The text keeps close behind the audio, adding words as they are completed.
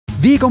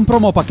Viikon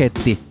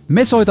promopaketti.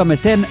 Me soitamme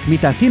sen,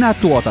 mitä sinä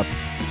tuotat.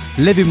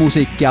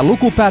 Levymusiikkia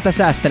lukupäätä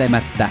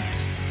säästelemättä.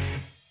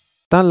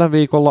 Tällä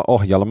viikolla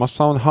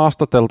ohjelmassa on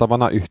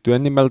haastateltavana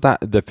yhtyen nimeltä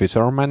The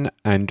Fisherman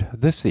and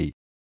the Sea.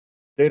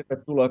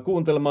 Tervetuloa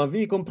kuuntelemaan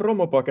viikon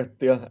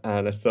promopakettia,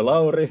 äänessä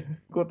Lauri,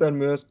 kuten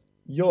myös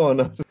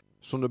Joonas.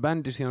 Sun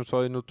bändisi on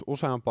soinut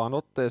useampaan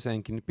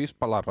otteeseenkin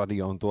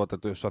Pispala-radioon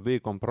tuotetuissa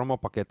viikon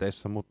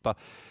promopaketeissa, mutta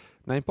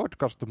näin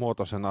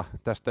podcast-muotoisena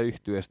tästä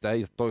yhtyeestä ei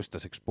ole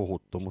toistaiseksi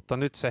puhuttu, mutta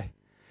nyt se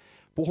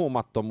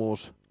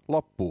puhumattomuus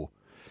loppuu.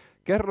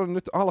 Kerro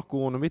nyt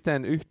alkuun,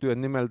 miten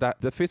yhtyen nimeltä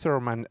The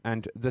Fisherman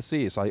and the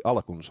Sea sai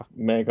alkunsa.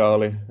 Meikä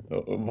oli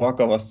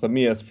vakavassa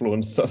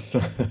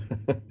miesflunssassa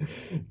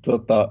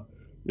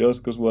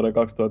joskus vuoden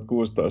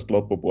 2016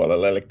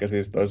 loppupuolella, eli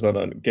siis toi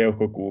sanan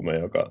keuhkokuume,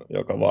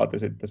 joka vaati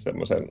sitten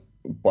semmoisen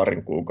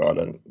parin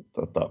kuukauden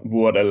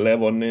vuoden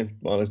levon, niin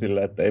mä olin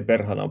silleen, että ei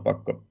perhana on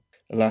pakko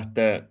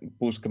lähteä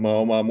puskemaan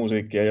omaa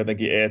musiikkia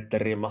jotenkin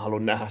eetteriin. Mä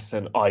haluan nähdä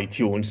sen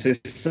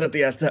iTunesissa,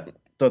 tiedätkö,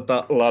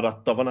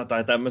 ladattavana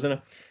tai tämmöisenä.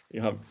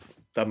 Ihan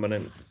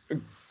tämmöinen,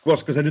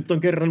 koska se nyt on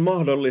kerran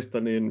mahdollista,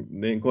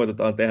 niin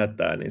koitetaan tehdä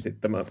tämä. Niin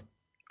sitten mä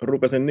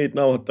rupesin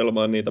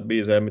nauhoittelemaan niitä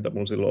biisejä, mitä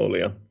mun silloin oli.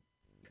 Ja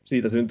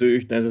siitä syntyi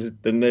yhteensä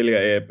sitten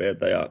 4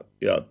 EP:tä ja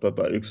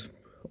 1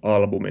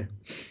 albumi.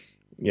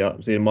 Ja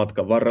siinä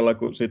matkan varrella,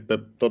 kun sitten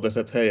totesi,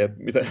 että hei,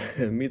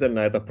 miten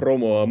näitä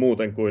promoaa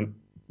muuten kuin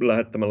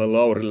lähettämällä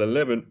Laurille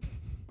levyn,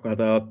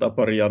 tämä ottaa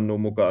pari Jannua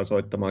mukaan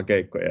soittamaan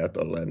keikkoja ja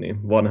tolleen,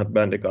 niin vanhat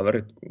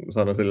bändikaverit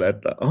sanoi silleen,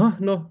 että aha,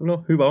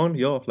 no hyvä on,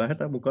 joo,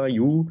 lähdetään mukaan,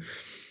 juu.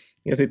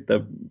 Ja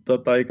sitten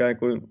ikään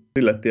kuin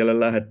sille tielle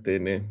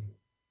lähdettiin, niin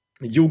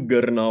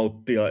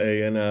Juggernauttia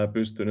ei enää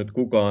pystynyt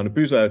kukaan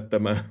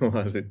pysäyttämään,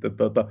 vaan sitten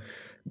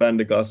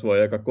bändi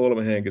kasvoi aika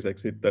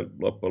 3-henkiseksi, sitten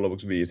loppujen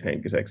lopuksi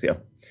 5-henkiseksi.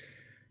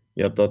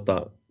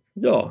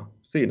 Joo,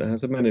 siinähän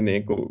se meni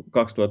niin kuin 2017-2019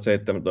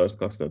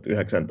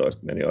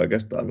 meni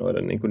oikeastaan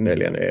noiden niin kuin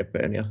 4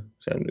 EP:n ja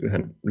sen 1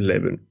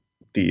 levyn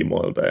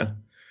tiimoilta. Ja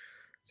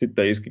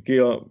sitten iskikin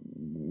jo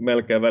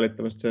melkein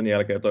välittömästi sen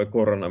jälkeen toi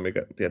korona,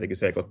 mikä tietenkin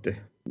sekoitti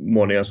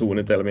monia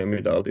suunnitelmia,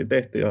 mitä oltiin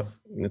tehty. Ja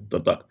nyt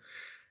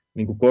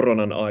niin kuin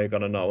koronan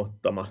aikana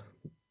nauhoittama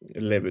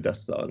levy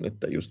tässä on nyt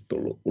just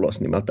tullut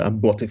ulos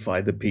nimeltään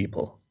Botify the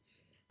People.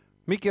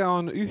 Mikä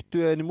on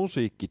yhtyeen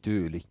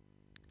musiikkityyli?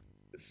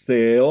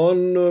 Se on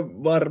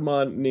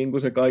varmaan niin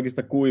kuin se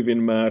kaikista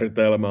kuivin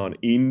määritelmä on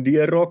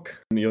indie rock.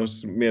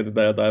 Jos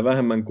mietitään jotain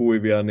vähemmän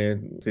kuivia, niin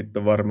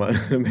sitten varmaan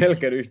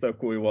melkein yhtä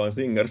kuivaa on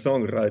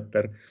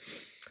singer-songwriter.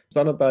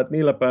 Sanotaan, että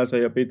niillä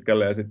pääsee jo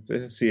pitkälle ja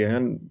sitten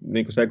siihen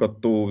niin kuin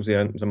sekoittuu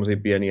siihen semmoisia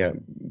pieniä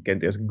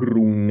kenties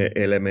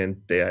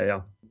grunge-elementtejä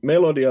ja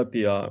melodiat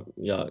ja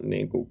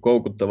niin kuin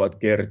koukuttavat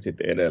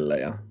kertsit edellä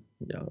ja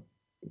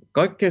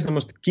kaikkea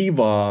semmoista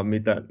kivaa,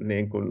 mitä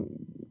niin kuin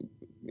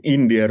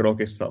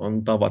indie-rockissa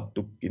on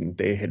tavattukin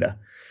tehdä.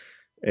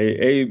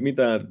 Ei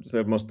mitään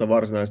semmoista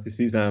varsinaisesti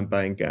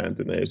sisäänpäin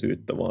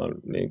kääntyneisyyttä, vaan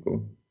niin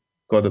kuin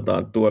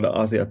koitetaan tuoda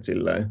asiat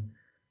silleen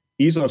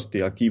isosti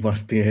ja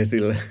kivasti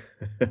esille.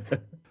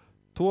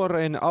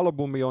 Tuorein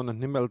albumi on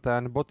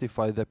nimeltään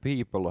Botify the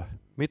People.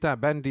 Mitä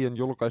bändi on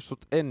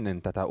julkaissut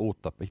ennen tätä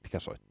uutta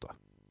pitkäsoittoa?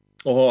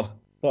 Oho,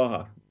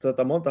 paha.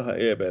 Montahan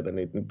EP:tä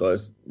niitä nyt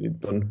olisi.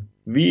 Niitä on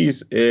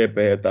 5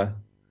 EP:tä,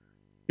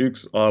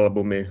 1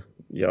 albumi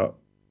ja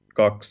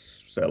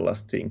 2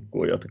 sellaista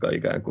sinkkua, jotka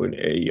ikään kuin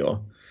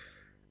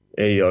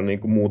ei ole niin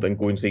kuin muuten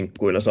kuin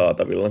sinkkuina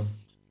saatavilla.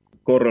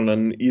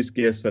 Koronan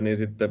iskiessä niin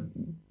sitten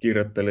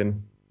kirjoittelin,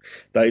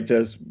 tai itse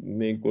asiassa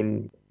niin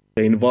kuin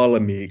tein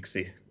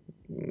valmiiksi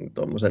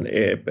tuommoisen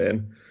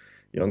EP:n,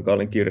 jonka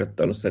olin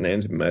kirjoittanut sen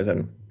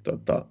ensimmäisen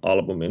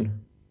albumin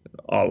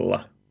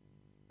alla.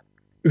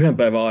 1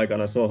 päivän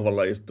aikana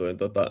sohvalla istuin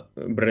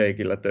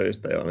breikillä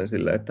töistä ja olin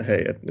silleen, että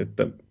hei, että nyt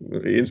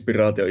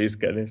inspiraatio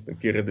iskee, niin sitten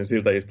kirjoitin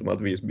siltä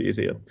istumalta 5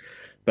 biisiä ja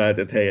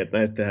päätin, että hei, että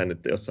näistä tehdään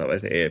nyt jossain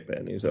vaiheessa EP,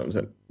 niin se on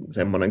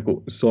semmoinen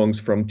kuin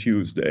Songs from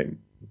Tuesday,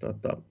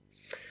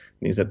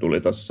 niin se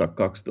tuli tuossa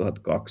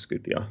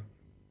 2020 ja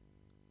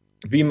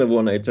viime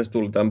vuonna itse asiassa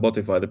tuli tämän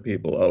Botify the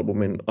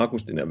People-albumin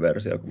akustinen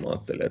versio, kun mä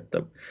ajattelin,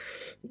 että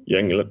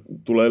jengille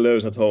tulee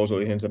löysät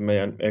housuihin sen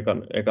meidän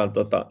ekan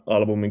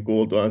albumin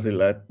kuultuaan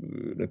sillä, että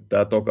nyt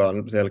tämä toka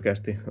on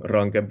selkeästi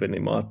rankempi,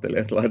 niin mä ajattelin,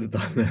 että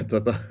laitetaan ne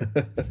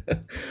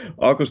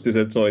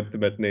akustiset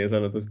soittimet niin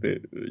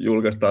sanotusti,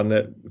 julkaistaan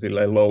ne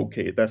silleen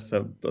low-key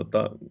tässä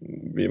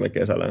viime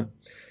kesänä,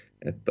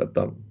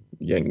 että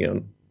jengi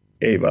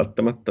ei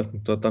välttämättä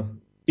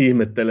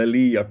ihmettele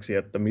liiaksi,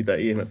 että mitä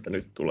ihmettä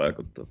nyt tulee,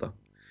 kun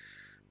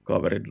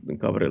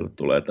kaverille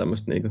tulee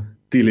tämmöistä niinku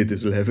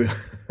tilityslevyä.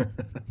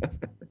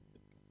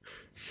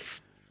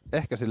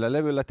 Ehkä sillä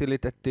levyllä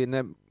tilitettiin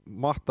ne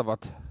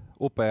mahtavat,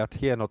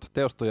 upeat, hienot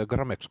Teosto- ja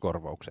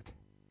Gramex-korvaukset.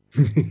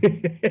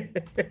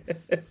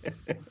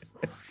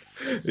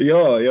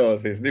 Joo,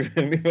 siis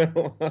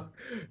nimenomaan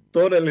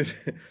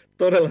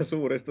todella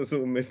suurista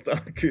summista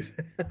on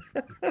kyse.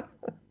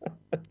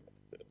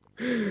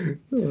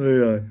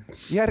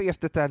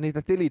 Järjestetään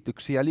niitä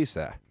tilityksiä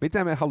lisää.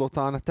 Mitä me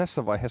halutaan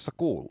tässä vaiheessa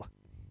kuulla?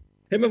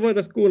 Hei, me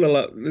voitaisiin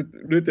kuunnella,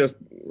 nyt jos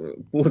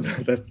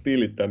puhutaan tästä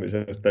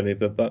tilittämisestä, niin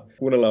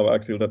kuunnellaan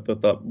vaikka siltä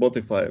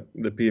Spotify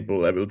The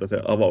People-levyltä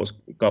se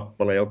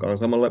avauskappale, joka on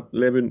samalla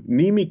levyn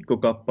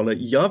nimikkokappale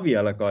ja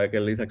vielä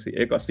kaiken lisäksi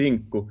eka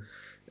sinkku,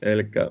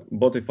 eli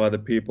Spotify The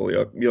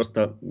People,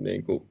 josta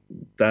niin kuin,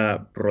 tämä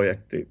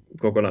projekti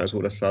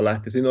kokonaisuudessaan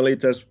lähti. Siinä oli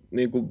itse asiassa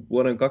niin kuin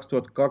vuoden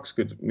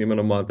 2020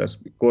 nimenomaan tässä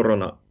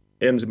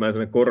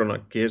ensimmäisenä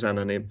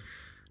koronakesänä, niin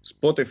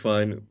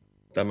Spotifyn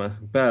tämä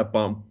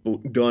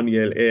pääpamppu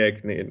Daniel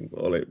Ek niin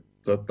oli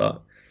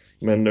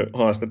mennyt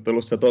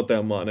haastattelussa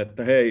toteamaan,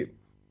 että hei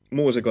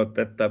muusikot,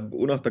 että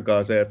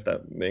unohtakaa se, että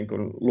niin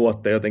kun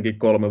luotte jotenkin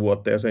 3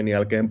 vuotta ja sen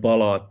jälkeen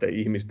palaatte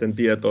ihmisten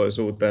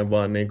tietoisuuteen,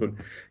 vaan niin kun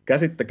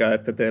käsittäkää,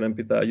 että teidän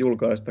pitää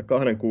julkaista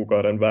 2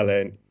 kuukauden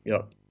välein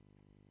ja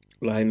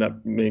lähinnä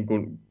niin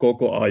kun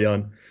koko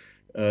ajan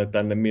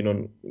tänne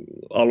minun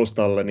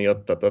alustalleni,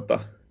 jotta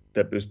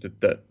te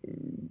pystytte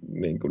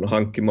niin kuin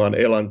hankkimaan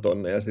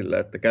elantonne ja sillä,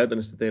 että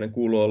käytännössä teidän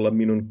kuuluu olla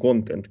minun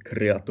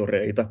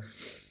content-kreatoreita.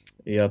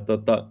 Ja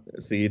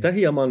siitä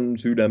hieman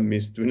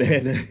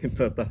sydämistyneen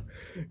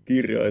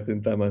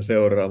kirjoitin tämän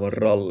seuraavan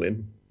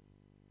rallin.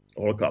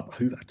 Olkaapa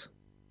hyvät.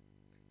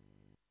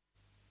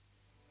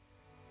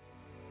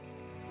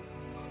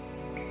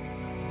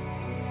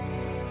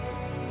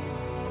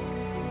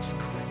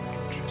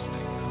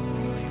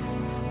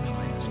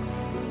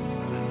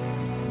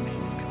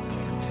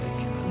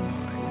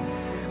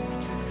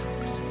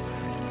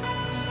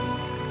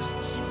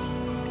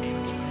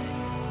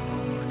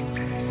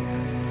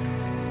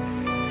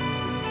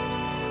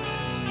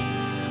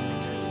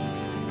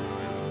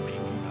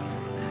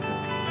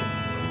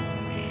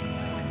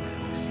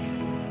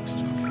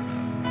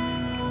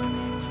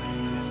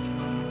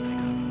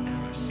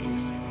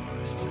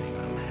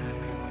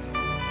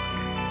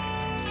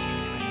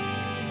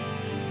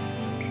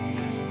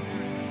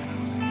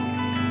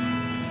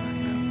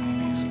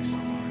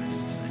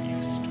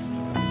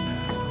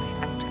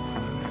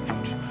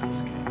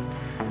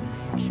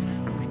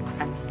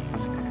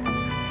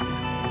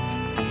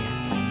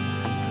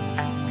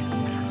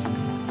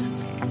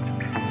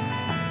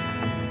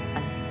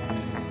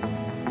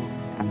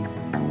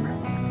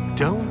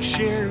 Don't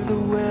share the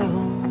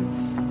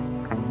wealth,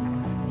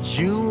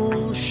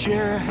 you'll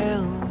share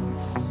health.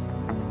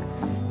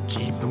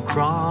 Keep them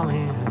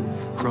crawling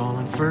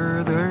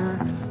further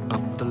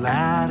up the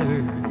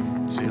ladder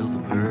till the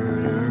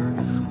murder.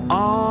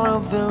 All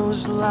of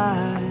those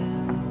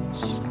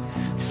lies,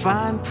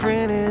 fine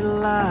printed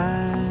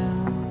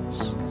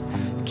lines.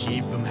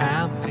 Keep them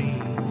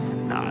happy,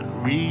 not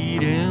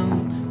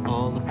reading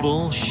all the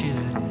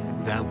bullshit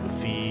that we're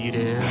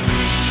feeding.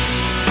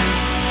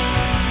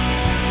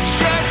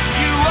 Yes,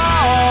 you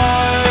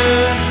are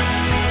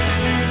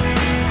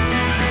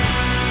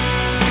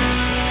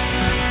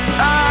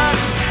a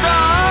star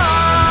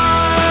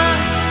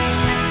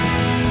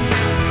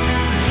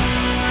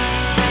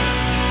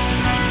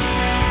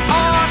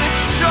on a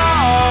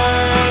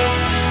chart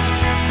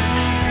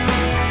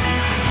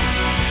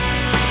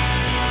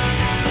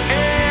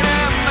in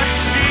a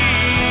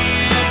machine.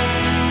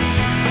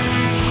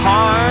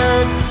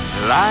 Hard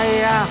lie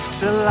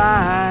after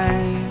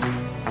lie,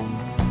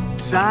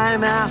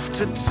 time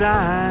after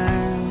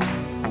time,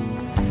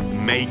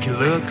 make it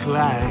look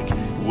like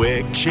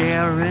we're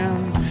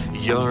caring.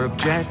 Your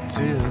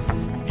objective,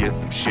 get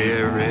them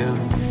sharing.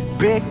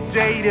 Big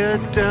data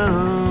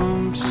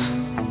dumps,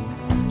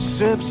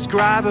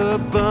 subscriber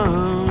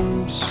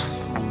bumps.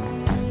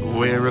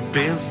 We're a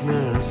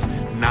business,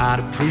 not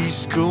a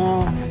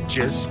preschool.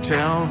 Just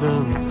tell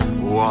them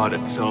what I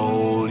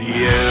told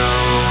you.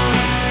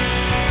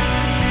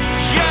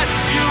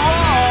 Yes, you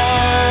are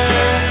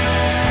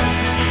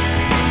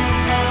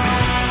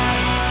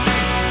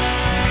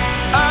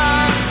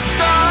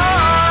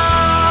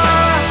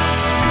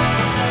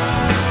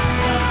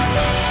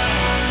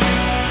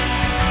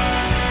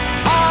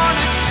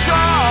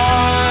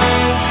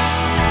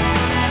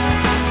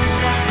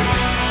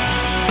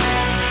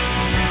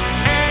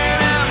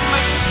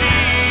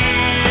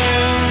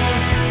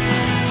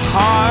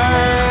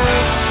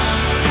hearts.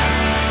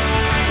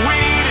 We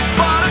need a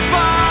Spotify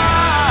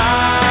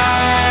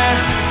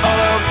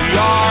of the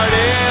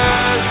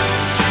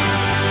artists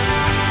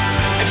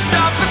and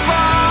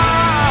Shopify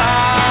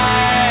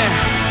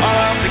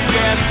of the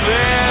guest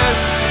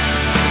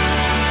lists.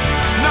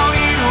 No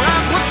need to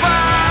amplify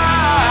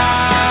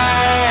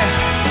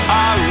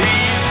our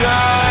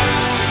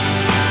reasons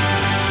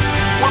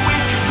when we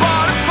can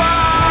Spotify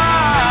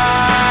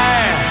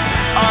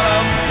all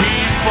of the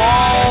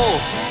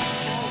people.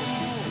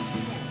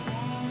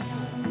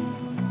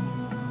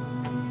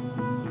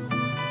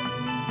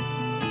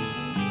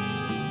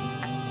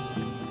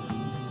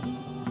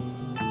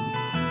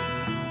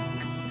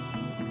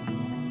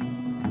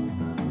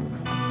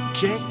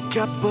 Kick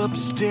up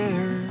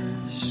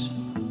upstairs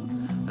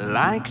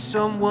like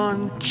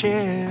someone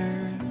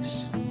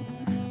cares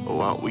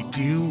what we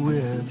do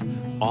with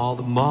all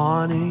the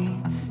money.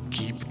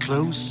 Keep it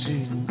close to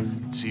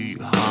you,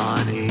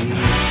 honey.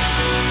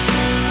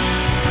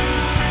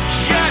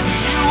 Yes,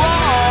 you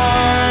are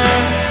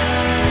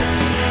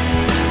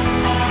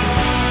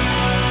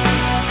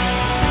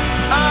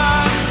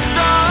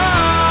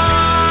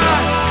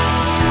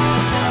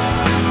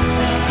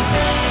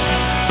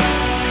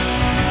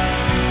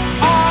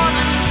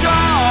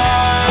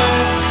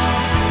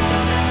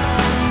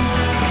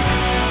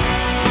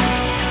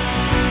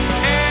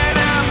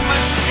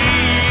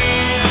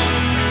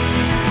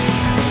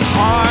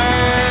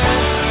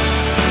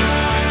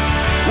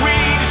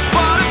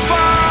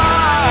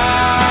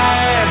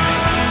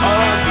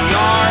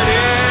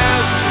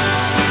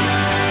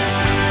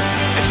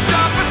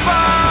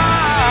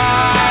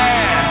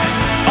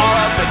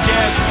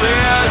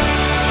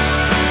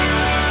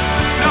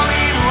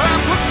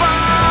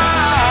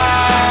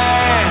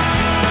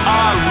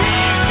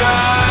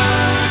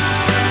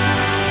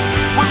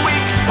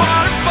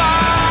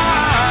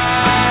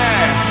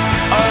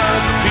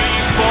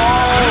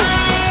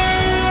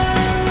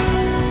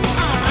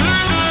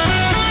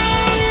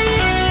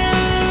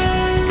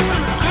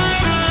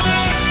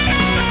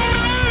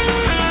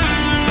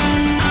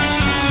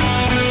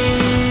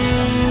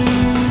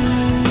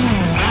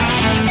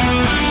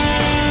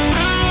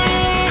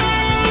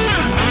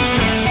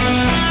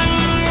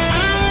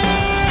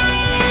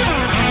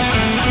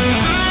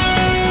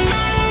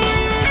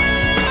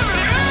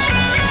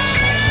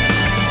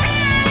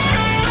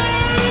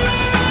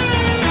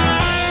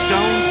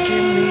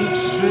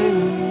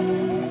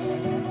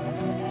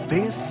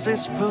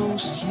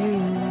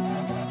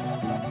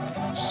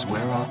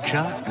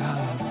cut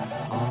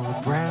of all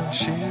the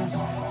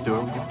branches,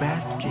 throw you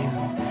back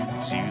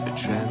into the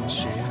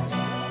trenches,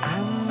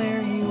 and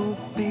there you'll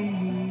be,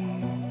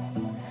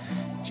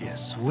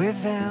 just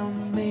without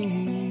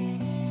me.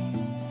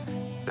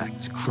 Back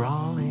to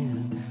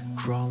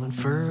crawling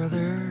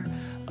further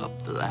up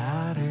the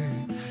ladder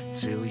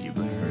till you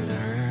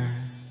murder.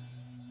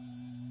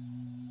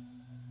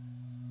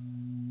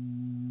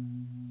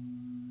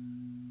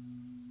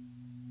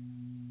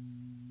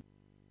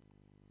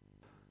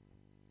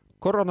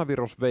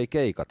 Koronavirus vei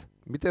keikat.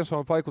 Miten se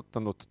on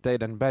vaikuttanut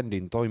teidän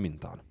bändin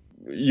toimintaan?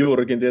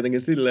 Juurikin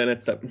tietenkin silleen,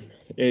 että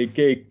ei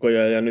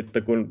keikkoja, ja nyt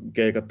kun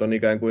keikat on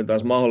ikään kuin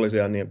taas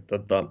mahdollisia, niin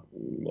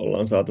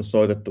ollaan saatu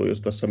soitettua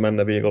just tuossa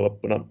mennä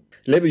viikonloppuna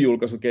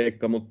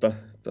levyjulkaisukeikka, mutta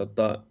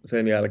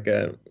sen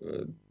jälkeen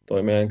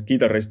toi meidän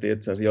kitaristi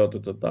itse asiassa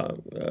joutui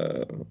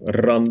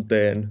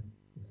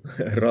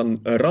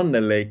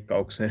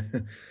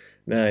rannenleikkaukseen,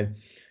 näin,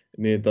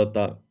 niin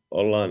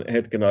ollaan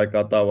hetken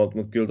aikaa tauolta,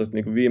 mutta kyllä tästä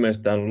niin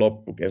viimeistään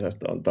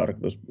loppukesästä on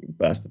tarkoitus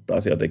päästä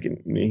taas jotenkin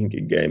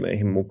niihinkin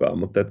gameihin mukaan.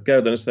 Mutta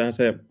käytännössähän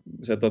se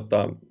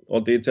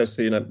oltiin itse asiassa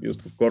siinä,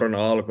 just kun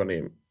korona alkoi,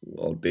 niin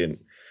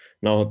oltiin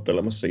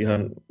nauhoittelemassa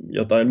ihan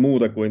jotain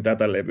muuta kuin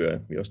tätä levyä,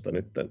 josta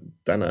nyt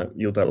tänään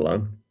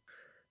jutellaan.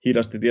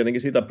 Hidasti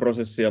tietenkin sitä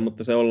prosessia,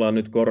 mutta se ollaan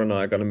nyt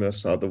korona-aikana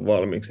myös saatu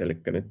valmiiksi, eli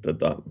nyt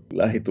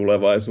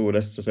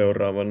lähitulevaisuudessa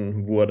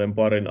seuraavan vuoden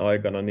parin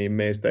aikana niin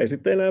meistä ei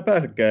sitten enää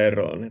pääsekään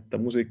eroon, että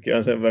musiikkia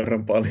on sen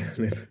verran paljon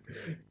nyt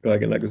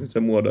kaikenlaisissa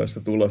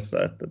muodoissa tulossa,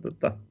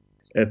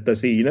 että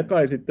siinä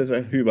kai sitten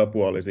se hyvä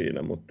puoli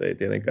siinä, mutta ei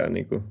tietenkään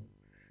niinku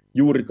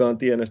juurikaan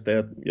tienestä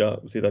ja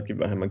sitäkin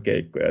vähemmän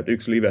keikkoja, että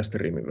yksi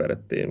live-striimi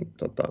vedettiin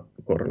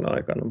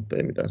korona-aikana, mutta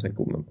ei mitään sen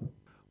kummempaa.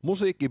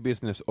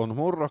 Musiikkibisnes on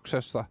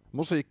murroksessa.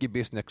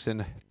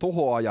 Musiikkibisneksen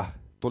tuhoaja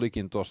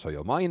tulikin tuossa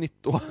jo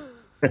mainittua.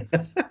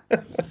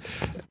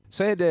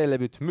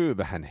 CD-levyt myy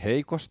vähän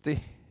heikosti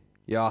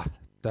ja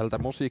tältä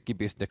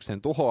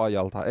musiikkibisneksen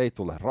tuhoajalta ei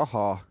tule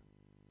rahaa,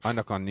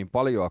 ainakaan niin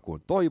paljoa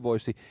kuin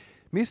toivoisi.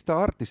 Mistä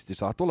artisti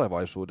saa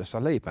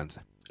tulevaisuudessa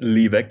leipänsä?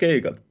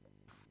 Live-keikat.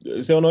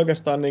 Se on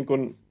oikeastaan niin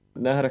kuin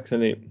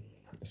nähdäkseni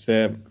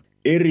se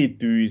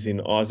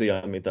erityisin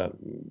asia, mitä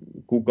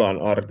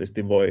kukaan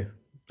artisti voi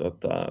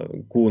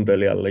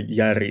kuuntelijalle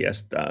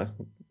järjestää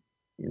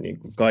niin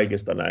kuin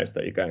kaikista näistä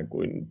ikään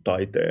kuin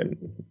taiteen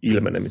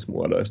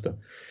ilmenemismuodoista.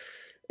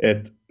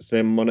 Että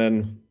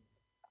semmoinen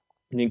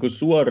niin kuin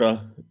suora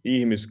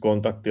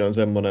ihmiskontakti on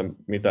semmoinen,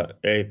 mitä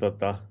ei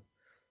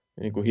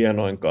niin kuin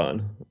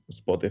hienoinkaan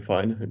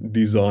Spotifyn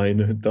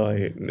design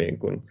tai niin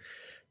kuin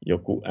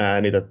joku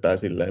äänitä tai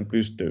silleen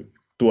pysty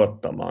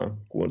tuottamaan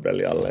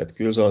kuuntelijalle. Että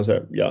kyllä se on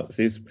se, ja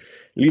siis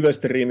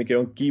live-striimikin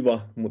on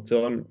kiva, mutta se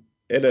on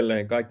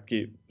edelleen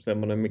kaikki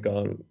semmoinen, mikä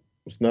on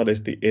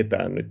snadisti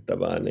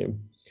etäännyttävää, niin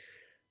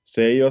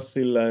se ei ole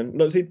silleen,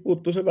 no siitä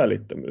puuttuu se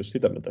välittömyys,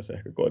 sitä mä tässä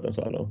ehkä koitan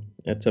sanoa,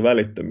 että se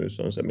välittömyys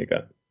on se,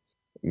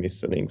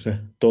 missä niin se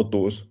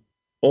totuus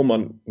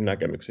oman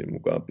näkemyksen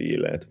mukaan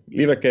piilee. Et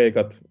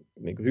livekeikat,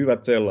 niin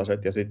hyvät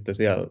sellaiset, ja sitten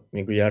siellä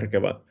niin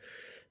järkevä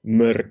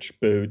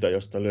merch-pöytä,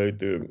 josta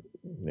löytyy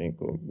niin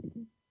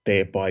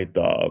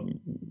teepaitaa,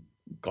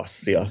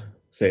 kassia,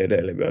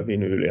 CD-levyä,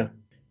 vinyyliä.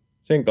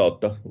 Sen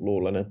kautta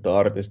luulen, että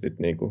artistit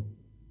niin kuin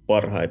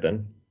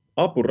parhaiten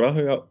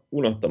apurahoja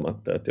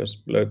unohtamatta, että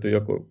jos löytyy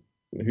joku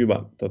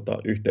hyvä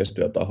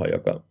yhteistyötaho,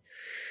 joka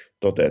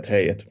toteaa, että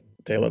hei, että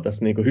teillä on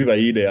tässä niin kuin hyvä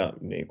idea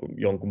niin kuin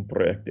jonkun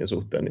projektin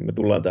suhteen, niin me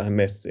tullaan tähän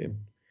messiin.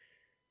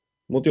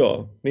 Mutta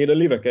joo, niiden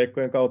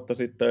livekeikkojen kautta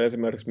sitten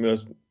esimerkiksi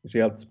myös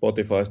sieltä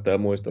Spotifysta ja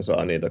muista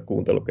saa niitä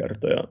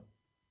kuuntelukertoja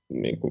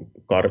niin kuin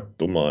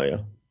karttumaan, ja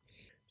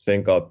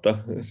sen kautta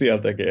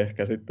sieltäkin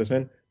ehkä sitten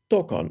sen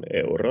tokan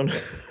euron.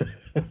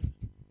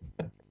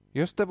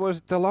 Jos te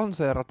voisitte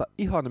lanseerata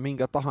ihan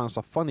minkä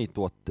tahansa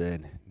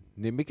fanituotteen,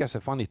 niin mikä se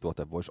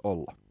fanituote voisi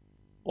olla?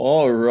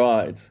 All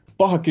right.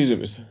 Paha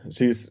kysymys.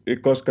 Siis,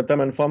 koska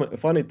tämän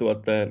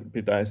fanituotteen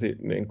pitäisi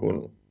niin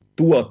kuin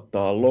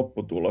tuottaa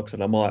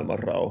lopputuloksena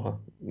maailmanrauha,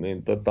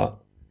 niin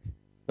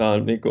tämä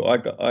on niin kuin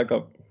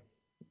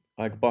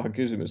aika paha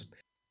kysymys.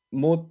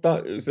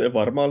 Mutta se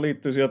varmaan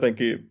liittyisi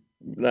jotenkin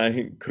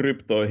näihin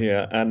kryptoihin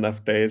ja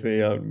NFTisiin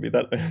ja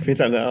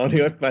mitä nämä on,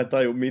 joista mä en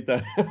taju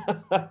mitään.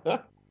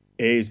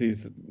 Ei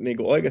siis niin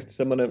kuin oikeasti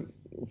semmoinen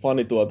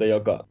fanituote,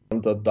 joka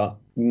on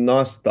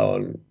Nasta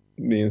on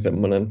niin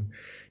semmoinen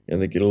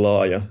jotenkin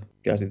laaja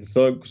käsite.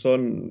 Se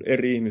on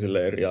eri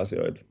ihmisille eri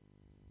asioita.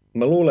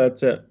 Mä luulen, että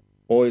se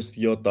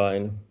olisi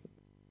jotain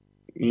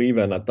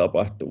livenä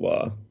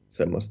tapahtuvaa,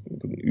 semmoista niin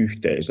kuin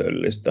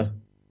yhteisöllistä.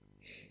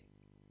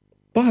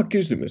 Paha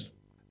kysymys.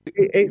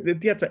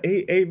 Tiedätkö,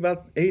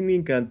 ei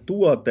niinkään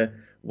tuote,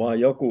 vaan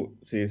joku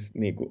siis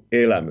niin kuin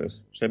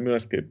elämys. Se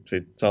myöskin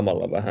sit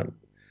samalla vähän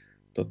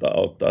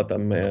auttaa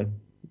tämän meidän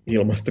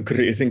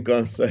ilmastokriisin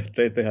kanssa,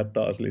 ettei tehdä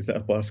taas lisää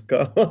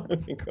paskaa.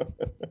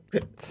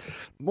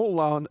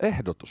 Mulla on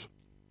ehdotus.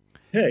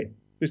 Hei,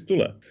 mistä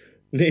tulee?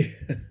 Niin.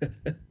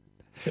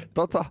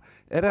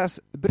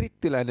 Eräs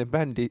brittiläinen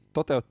bändi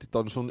toteutti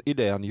ton sun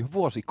idean jo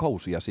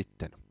vuosikausia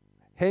sitten.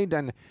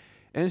 Heidän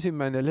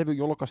Ensimmäinen levy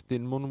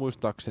julkaistiin mun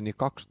muistaakseni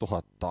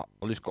 2000,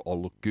 olisiko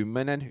ollut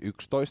 10,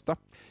 11.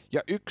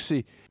 Ja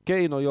yksi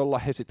keino, jolla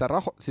he sitä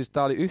siis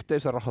tää oli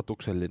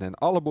yhteisörahoituksellinen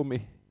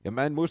albumi, ja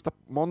mä en muista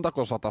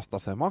montako satasta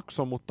se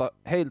maksoi, mutta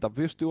heiltä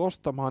pystyy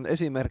ostamaan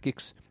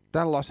esimerkiksi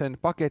tällaisen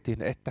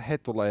paketin, että he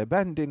tulee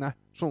bändinä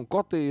sun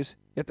kotiis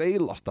ja te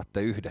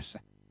illastatte yhdessä.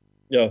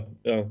 Joo.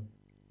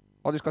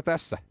 Olisiko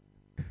tässä?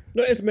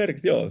 No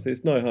esimerkiksi joo,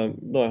 siis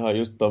noihan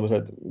just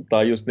tommoset,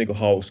 tai just niinku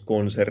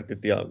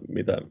house-konsertit ja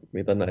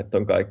mitä näitä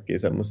on kaikkia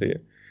semmosia.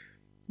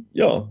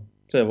 Joo,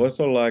 se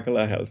voisi olla aika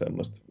lähellä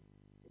semmoista,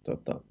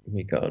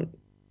 mikä on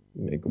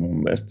niinku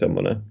mun mielestä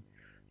semmoinen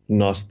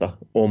nasta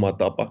oma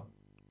tapa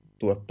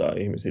tuottaa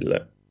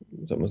ihmisille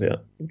semmoisia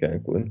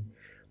ikään kuin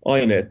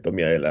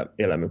aineettomia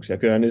elämyksiä.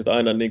 Kyllähän niistä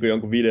aina niin kuin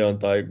jonkun videon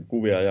tai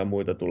kuvia ja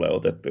muita tulee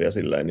otettuja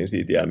sillä, niin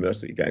siitä jää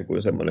myös ikään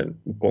kuin semmoinen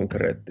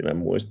konkreettinen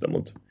muisto,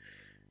 mutta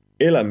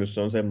elämys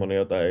on semmoinen,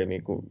 jota ei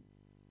niin kuin,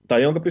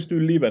 tai jonka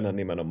pystyy livenä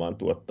nimenomaan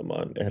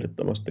tuottamaan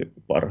ehdottomasti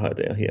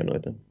parhaiten ja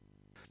hienoiten.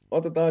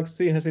 Otetaanko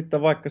siihen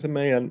sitten vaikka se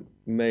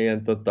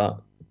meidän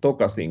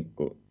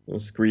tokasinkku,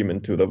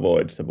 Screaming to the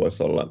Void, se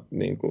voisi olla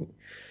niin kuin,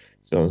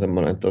 se on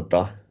semmoinen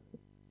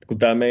kun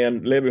tämä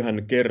meidän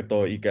levyhän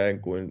kertoo ikään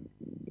kuin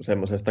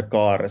semmoisesta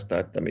kaaresta,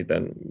 että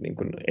miten niin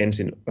kuin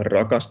ensin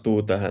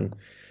rakastuu tähän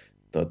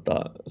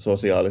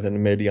sosiaalisen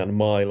median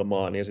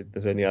maailmaan ja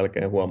sitten sen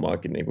jälkeen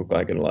huomaakin niin kuin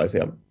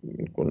kaikenlaisia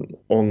niin kuin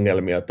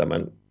ongelmia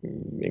tämän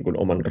niin kuin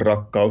oman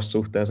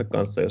rakkaussuhteensa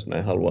kanssa, jos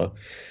näin haluaa.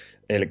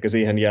 Eli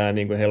siihen jää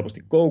niin kuin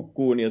helposti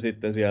koukkuun ja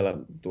sitten siellä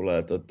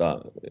tulee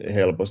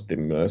helposti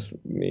myös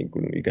niin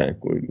kuin ikään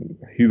kuin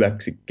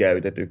hyväksi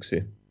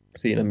käytetyksi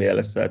siinä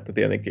mielessä, että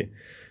tietenkin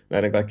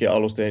näiden kaikkien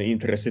alustojen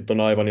intressit on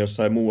aivan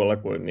jossain muualla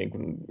kuin, niin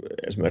kuin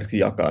esimerkiksi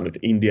jakaa nyt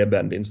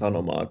indie-bändin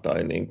sanomaa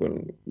tai niin kuin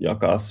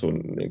jakaa sun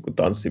niin kuin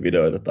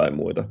tanssivideoita tai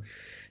muita.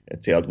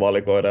 Et sieltä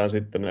valikoidaan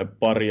sitten ne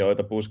pari,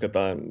 joita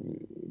pusketaan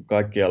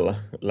kaikkialla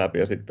läpi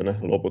ja sitten ne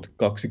loput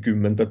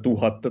 20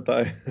 000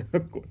 tai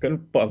kuinka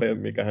nyt paljon,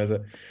 mikähän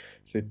se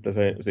sitten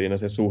siinä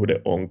se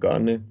suhde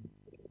onkaan, niin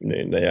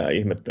ne jää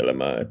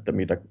ihmettelemään, että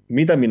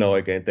mitä minä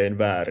oikein tein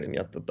väärin.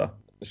 Ja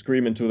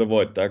Screaming to the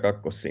Void, tämä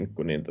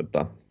kakkossinkku, niin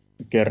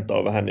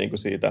kertoo vähän niin kuin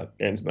siitä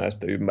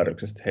ensimmäisestä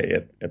ymmärryksestä, hei,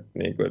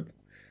 että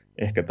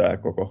ehkä tämä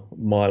koko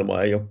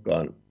maailma ei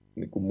olekaan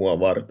niin kuin mua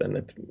varten,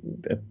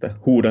 että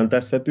huudan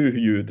tässä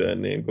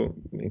tyhjyyteen, niin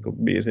kuin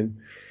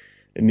biisin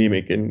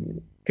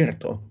nimikin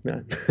kertoo.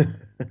 Näin.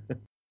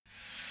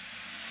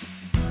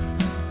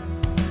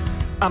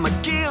 I'm a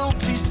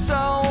guilty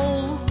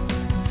soul.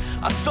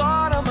 I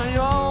thought on my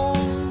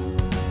own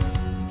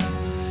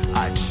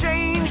I'd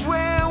change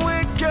where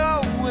we're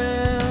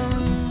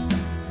going,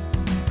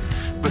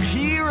 but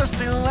here I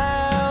still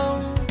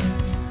am,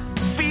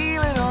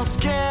 feeling all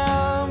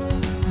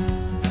scammed,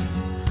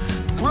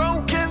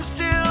 broken,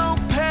 still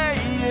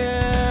paying.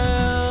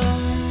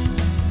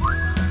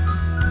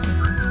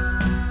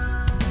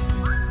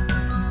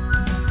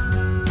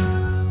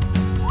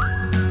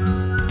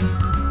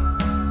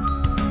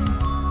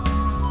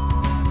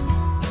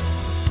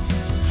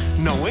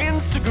 No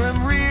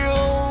Instagram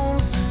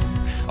reels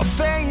or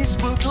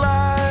Facebook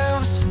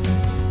lives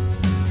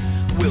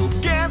will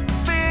get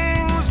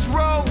things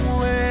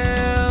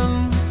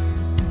rolling.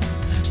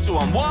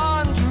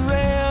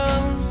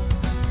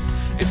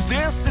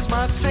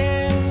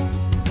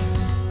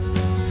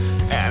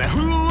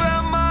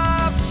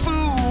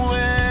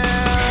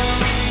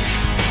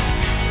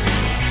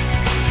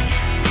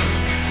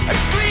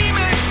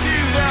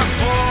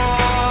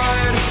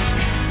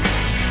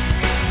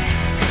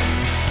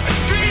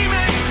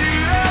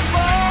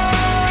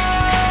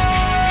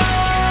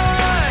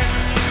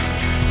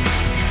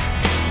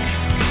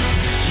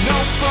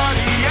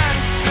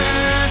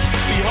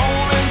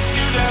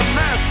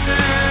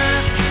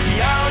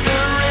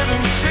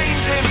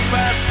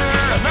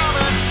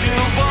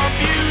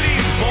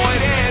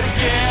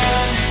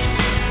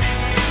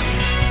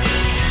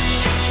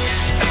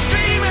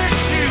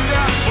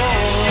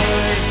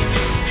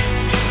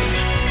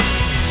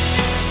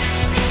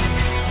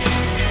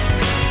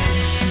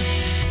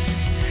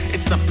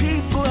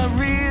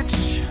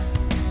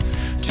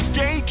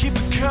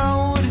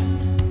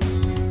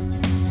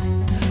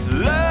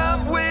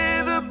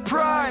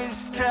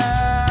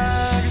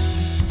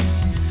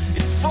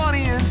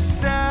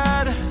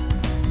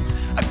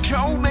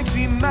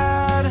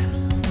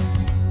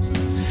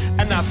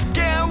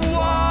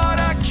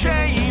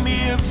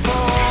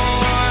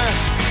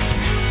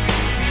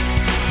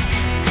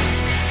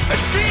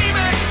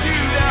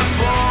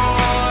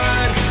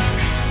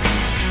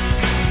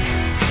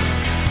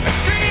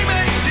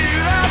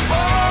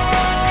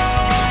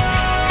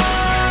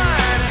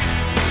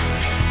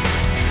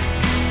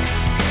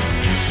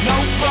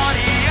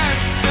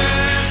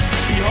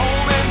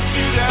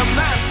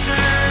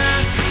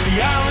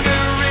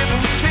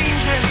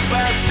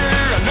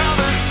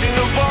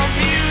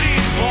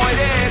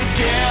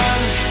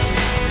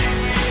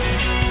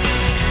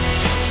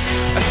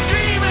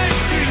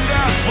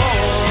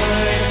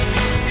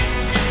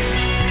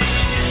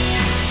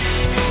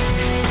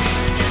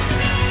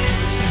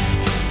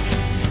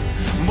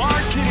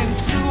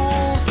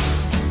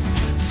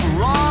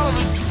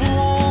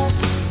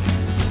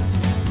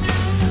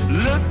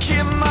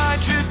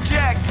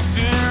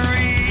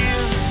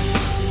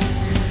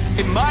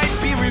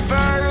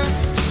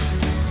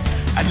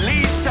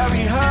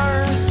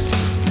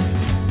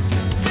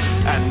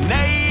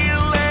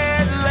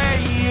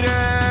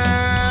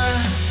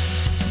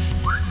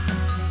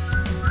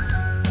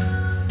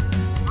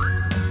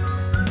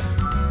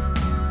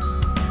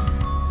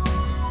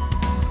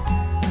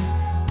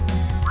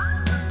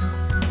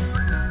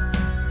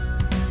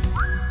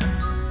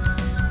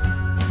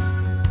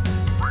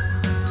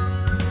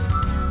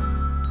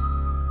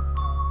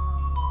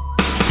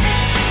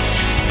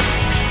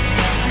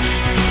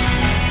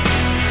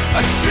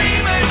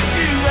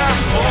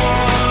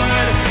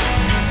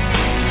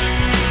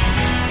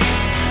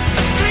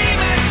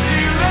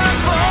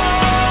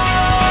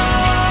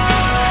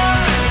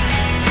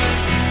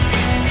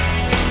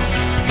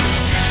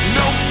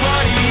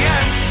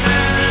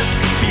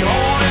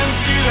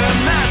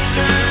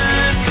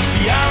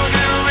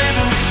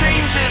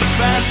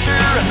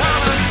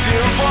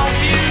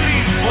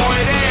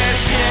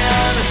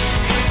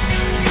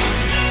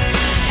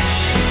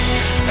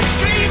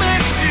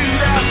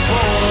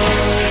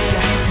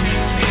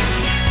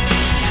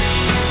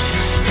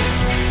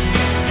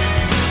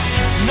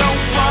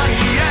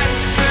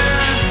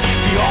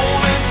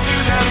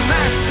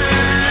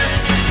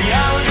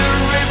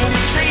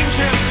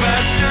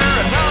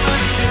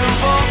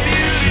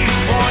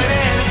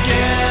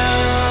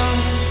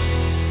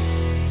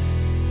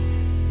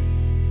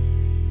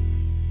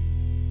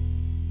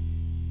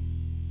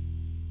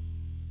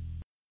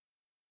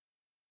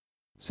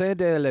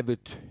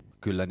 CD-levyt,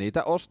 kyllä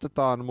niitä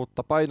ostetaan,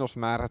 mutta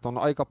painosmäärät on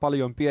aika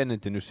paljon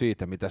pienentynyt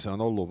siitä, mitä se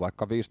on ollut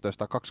vaikka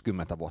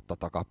 15-20 vuotta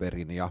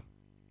takaperin. Ja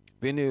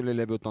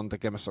vinyylilevyt on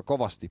tekemässä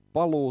kovasti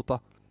paluuta.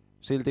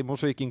 Silti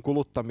musiikin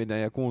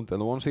kuluttaminen ja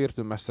kuuntelu on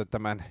siirtymässä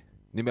tämän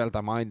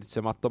nimeltä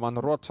mainitsemattoman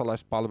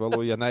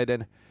ruotsalaispalvelun ja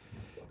näiden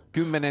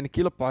 10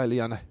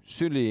 kilpailijan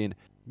syliin.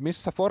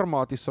 Missä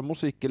formaatissa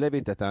musiikki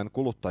levitetään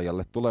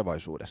kuluttajalle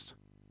tulevaisuudessa?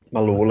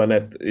 Mä luulen,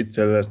 että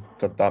itse asiassa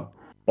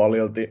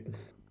paljolti,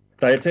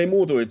 tai että se ei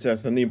muutu itse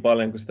asiassa niin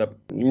paljon kuin sitä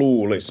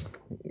luulisi.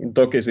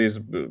 Toki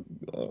siis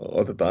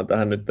otetaan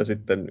tähän nyt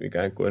sitten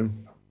ikään kuin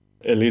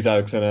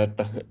lisäyksenä,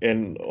 että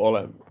en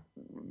ole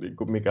niin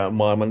kuin mikään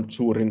maailman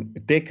suurin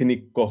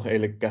teknikko,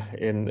 eli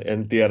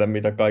en tiedä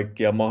mitä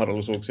kaikkia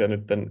mahdollisuuksia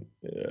nyt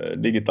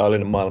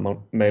digitaalinen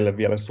maailma meille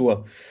vielä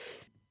suo.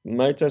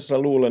 Mä itse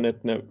asiassa luulen,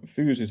 että ne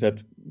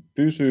fyysiset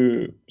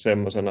pysyy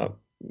semmoisena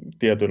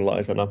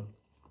tietynlaisena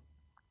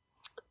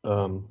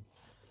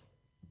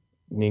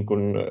niin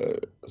kuin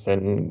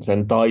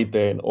sen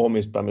taiteen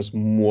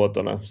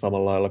omistamismuotona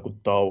samalla lailla kuin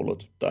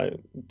taulut tai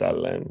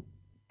tälleen.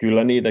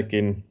 Kyllä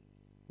niitäkin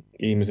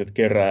ihmiset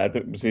kerää.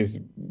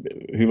 Siis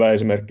hyvä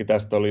esimerkki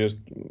tästä oli just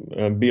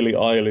Billie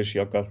Eilish,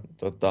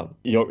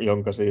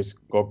 jonka siis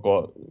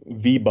koko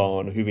viba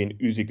on hyvin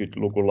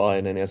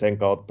 90-lukulainen ja sen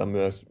kautta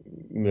myös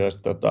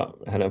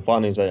hänen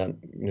faninsa. Ja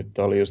nyt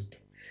oli just,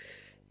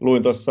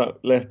 luin tuossa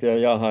lehtiä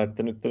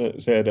että nyt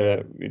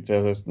CD, itse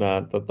asiassa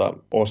nämä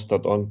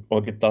ostot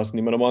onkin taas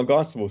nimenomaan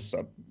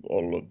kasvussa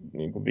ollut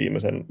niin kuin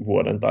viimeisen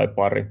vuoden tai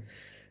pari.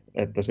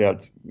 Että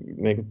sieltä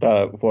niin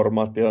tämä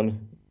formaatti on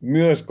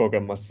myös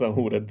kokemassa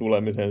uuden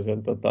tulemisen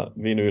sen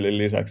vinyylin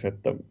lisäksi,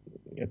 että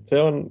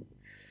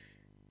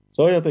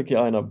se on jotenkin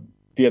aina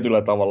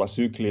tietyllä tavalla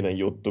syklinen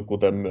juttu,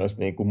 kuten myös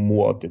niin kuin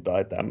muoti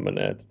tai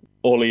tämmöinen.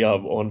 Oli ja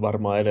on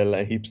varmaan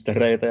edelleen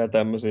hipstereitä ja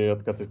tämmöisiä,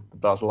 jotka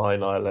taas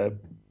lainailee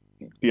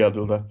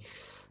tietyltä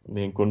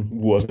niin kuin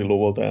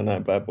vuosiluvulta ja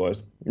näin päin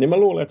pois. Niin mä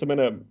luulen, että se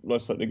menee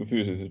noissa niin kuin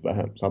fyysisissä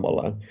vähän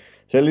samanlainen.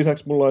 Sen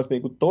lisäksi mulla olisi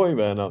niin kuin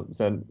toiveena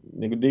sen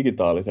niin kuin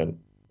digitaalisen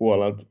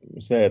puolelta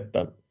se,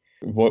 että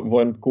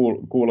voi nyt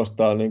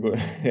kuulostaa niin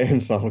kuin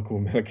ensi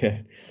alkuun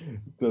melkein,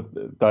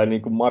 tai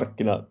niin kuin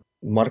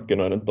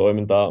markkinoiden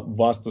toimintaa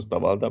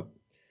vastustavalta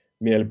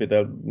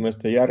mielipiteeltä.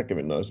 Mielestäni se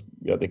järkevin olisi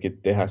jotenkin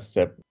tehdä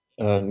se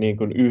niin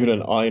kuin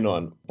yhden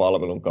ainoan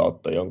palvelun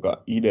kautta,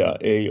 jonka idea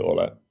ei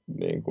ole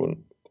niin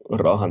kuin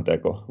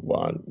rahanteko,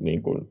 vaan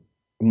niin kuin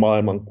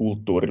maailman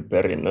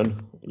kulttuuriperinnön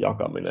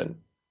jakaminen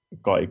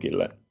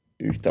kaikille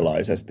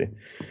yhtäläisesti,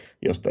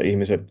 josta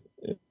ihmiset,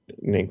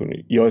 niin kuin,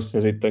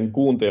 joissa sitten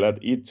kuuntelijat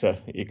itse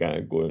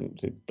ikään kuin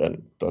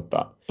sitten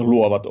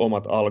luovat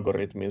omat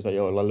algoritminsa,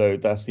 joilla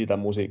löytää sitä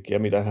musiikkia,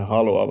 mitä he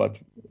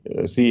haluavat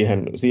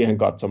siihen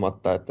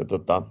katsomatta, että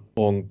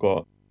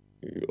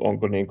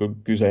onko niin kuin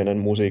kyseinen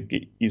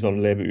musiikki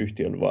ison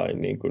levyyhtiön vai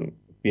niin kuin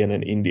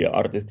pienen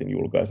indie-artistin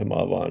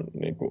julkaisemaa, vaan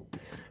niin kuin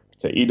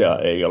se idea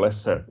ei ole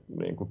se,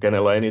 niin kuin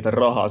kenellä on eniten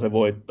rahaa se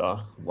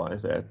voittaa, vaan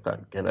se, että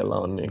kenellä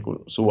on niin kuin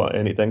sua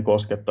eniten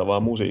koskettavaa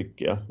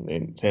musiikkia,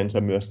 niin sen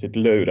sä myös sit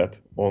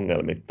löydät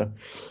ongelmitta.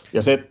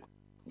 Ja se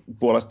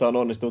puolestaan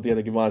onnistuu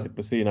tietenkin vaan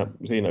sitten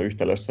siinä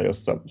yhtälössä,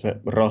 jossa se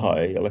raha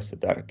ei ole se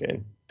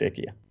tärkein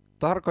tekijä.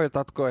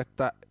 Tarkoitatko,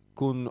 että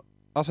kun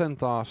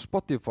asentaa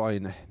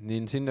Spotifyn,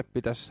 niin sinne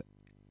pitäisi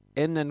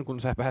ennen kuin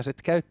sä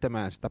pääset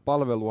käyttämään sitä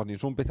palvelua, niin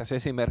sun pitäisi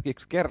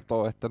esimerkiksi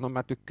kertoa, että no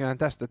mä tykkään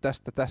tästä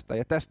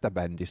ja tästä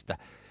bändistä.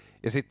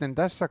 Ja sitten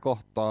tässä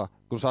kohtaa,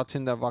 kun sä oot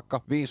sinne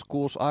vaikka 5-6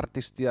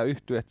 artistia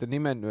yhtyettä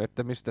nimennyt,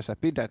 että mistä sä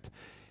pidät,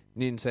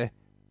 niin se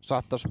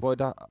saattaisi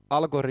voida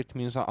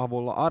algoritminsa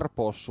avulla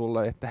arpoa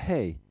sulle, että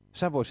hei,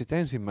 sä voisit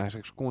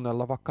ensimmäiseksi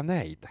kuunnella vaikka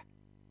näitä.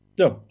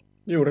 Joo,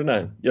 juuri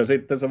näin. Ja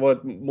sitten sä voit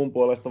mun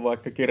puolesta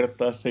vaikka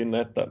kirjoittaa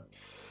sinne, että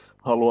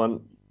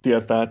haluan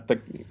tietää, että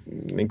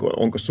niin kuin,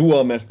 onko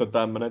Suomesta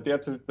tämmöinen.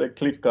 Tiedätkö, sitten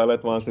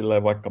klikkailet vaan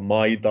silleen vaikka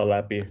maita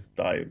läpi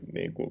tai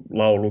niin kuin,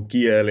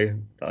 laulukieli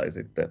tai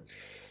sitten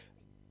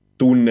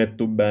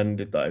tunnettu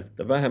bändi tai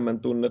sitten vähemmän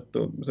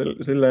tunnettu.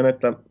 Silleen,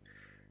 että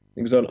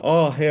niin se on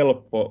A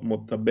helppo,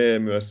 mutta B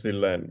myös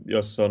silleen,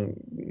 jos on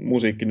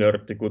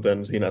musiikkinörtti,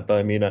 kuten sinä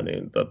tai minä,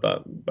 niin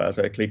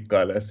pääsee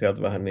klikkailemaan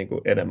sieltä vähän niin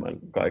kuin enemmän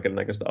kaiken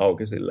näköistä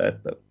auki silleen,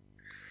 että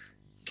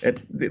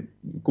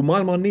kun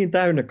maailma on niin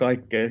täynnä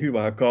kaikkea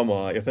hyvää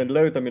kamaa ja sen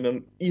löytäminen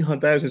on ihan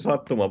täysin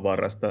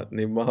sattumanvarasta,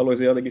 niin mä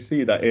haluaisin jotenkin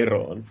siitä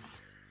eroon,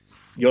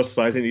 jos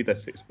saisin itse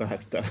siis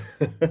päättää.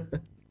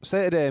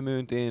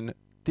 CD-myyntiin.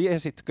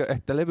 Tiesitkö,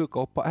 että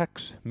levykauppa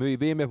X myi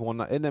viime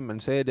vuonna enemmän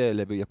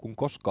CD-levyjä kuin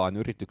koskaan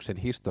yrityksen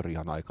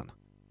historian aikana?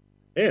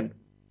 En.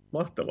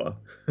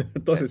 Mahtavaa.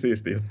 Tosi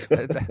siisti juttu.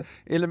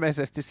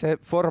 Ilmeisesti se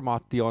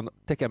formaatti on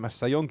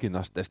tekemässä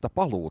jonkinasteista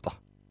paluuta.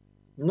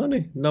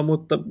 No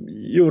mutta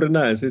juuri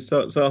näin. Siis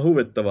se on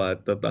huvittavaa,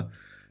 että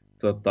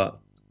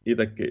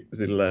itsekin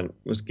silleen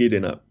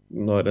skidinä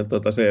noiden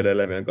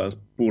CD-levyjen kanssa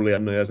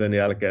puljannut ja sen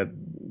jälkeen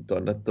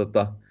tuonne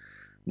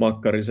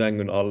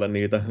makkarisängyn alle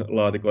niitä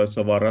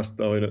laatikoissa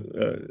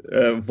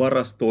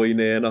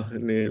varastoineena,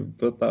 niin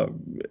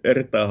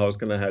erittäin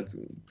hauska nähdä, että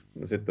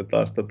sitten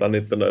taas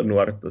nyt on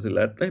nuoret on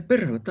silleen, että ei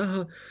perhana, tämähän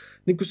on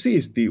niin kuin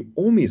siistiä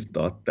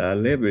omistaa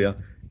tämä levy. Ja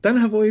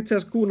tänähän voi itse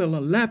asiassa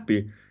kuunnella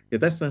läpi. Ja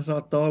tässä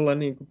saattaa olla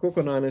niin kuin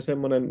kokonainen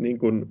semmoinen niin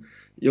kuin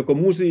joko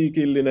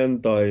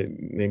musiikillinen tai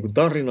niin kuin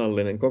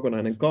tarinallinen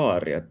kokonainen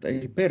kaari. Että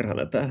ei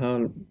perhana, tämähän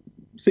on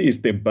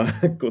siistimpää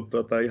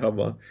kuin ihan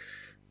vaan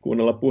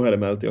kuunnella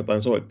puhelimelta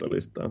jotain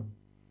soittolistaa.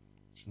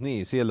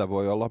 Niin, siellä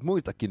voi olla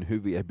muitakin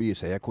hyviä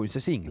biisejä kuin se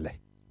single.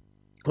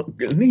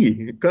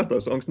 Niin,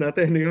 katos, onko nämä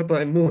tehnyt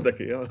jotain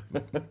muutakin? Joo.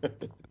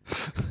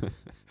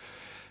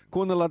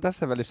 Kuunnellaan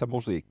tässä välissä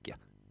musiikkia.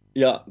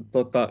 Ja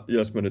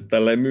jos mä nyt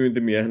tälleen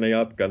myyntimiehenä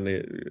jatkan,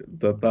 niin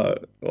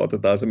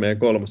otetaan se meidän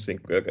 3.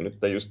 sinkku, joka nyt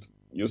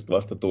just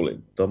vasta tuli.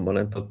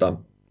 Tuommoinen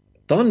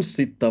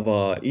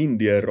tanssittavaa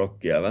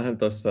indie-rockia. Vähän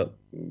tuossa,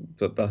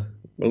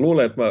 mä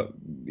luulen, että mä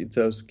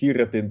itse asiassa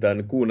kirjoitin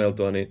tämän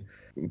kuunneltuani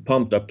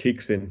Pumped Up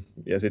Kicksin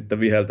ja sitten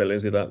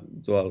viheltelin sitä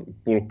tuolla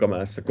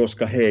Pulkkamäessä,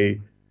 koska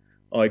hei,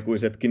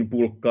 aikuisetkin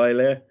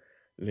pulkkailee,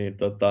 niin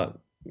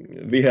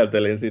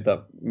viheltelin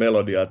sitä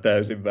melodiaa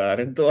täysin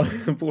väärin tuolla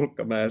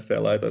Pulkkamäessä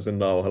ja laitoin sen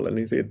nauhalle,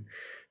 niin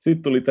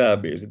siitä tuli tämä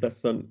biisi.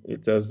 Tässä on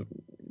itse asiassa,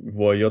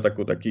 voi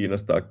jotakuta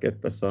kiinnostaakin,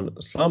 että tässä on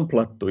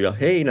samplattuja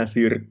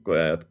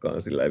heinäsirkkoja, jotka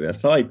on silleen vielä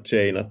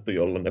sidechainattu,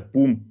 jolloin ne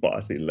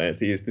pumppaa silleen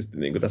siististi,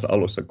 niin kuin tässä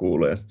alussa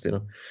kuuluu, ja sitten siinä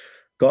on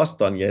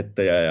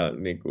kastanjettejä ja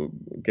niin kuin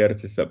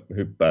kertsissä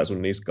hyppää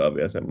sun niskaan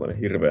vielä semmoinen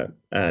hirveä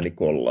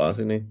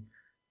äänikollaasi, niin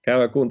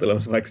käydään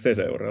kuuntelemassa vaikka se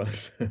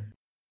seuraavassa.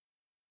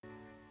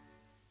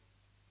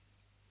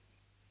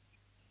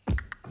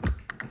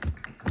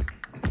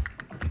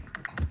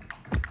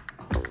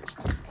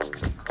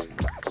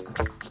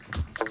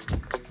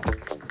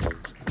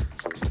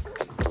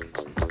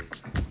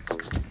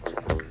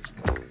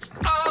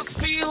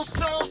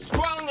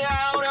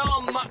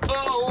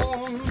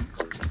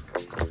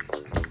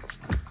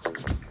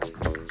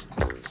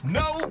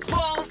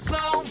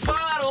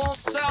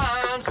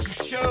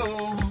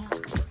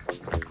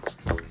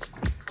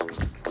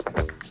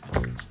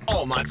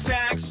 My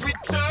tax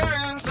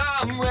returns,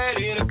 I'm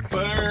ready to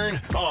burn.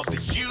 Of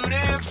the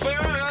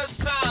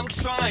universe, I'm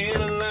trying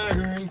to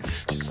learn.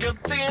 Just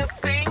got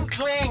this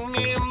inkling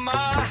in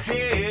my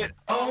head.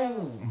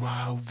 Oh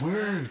my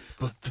word,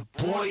 but the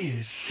boy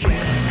is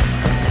dead.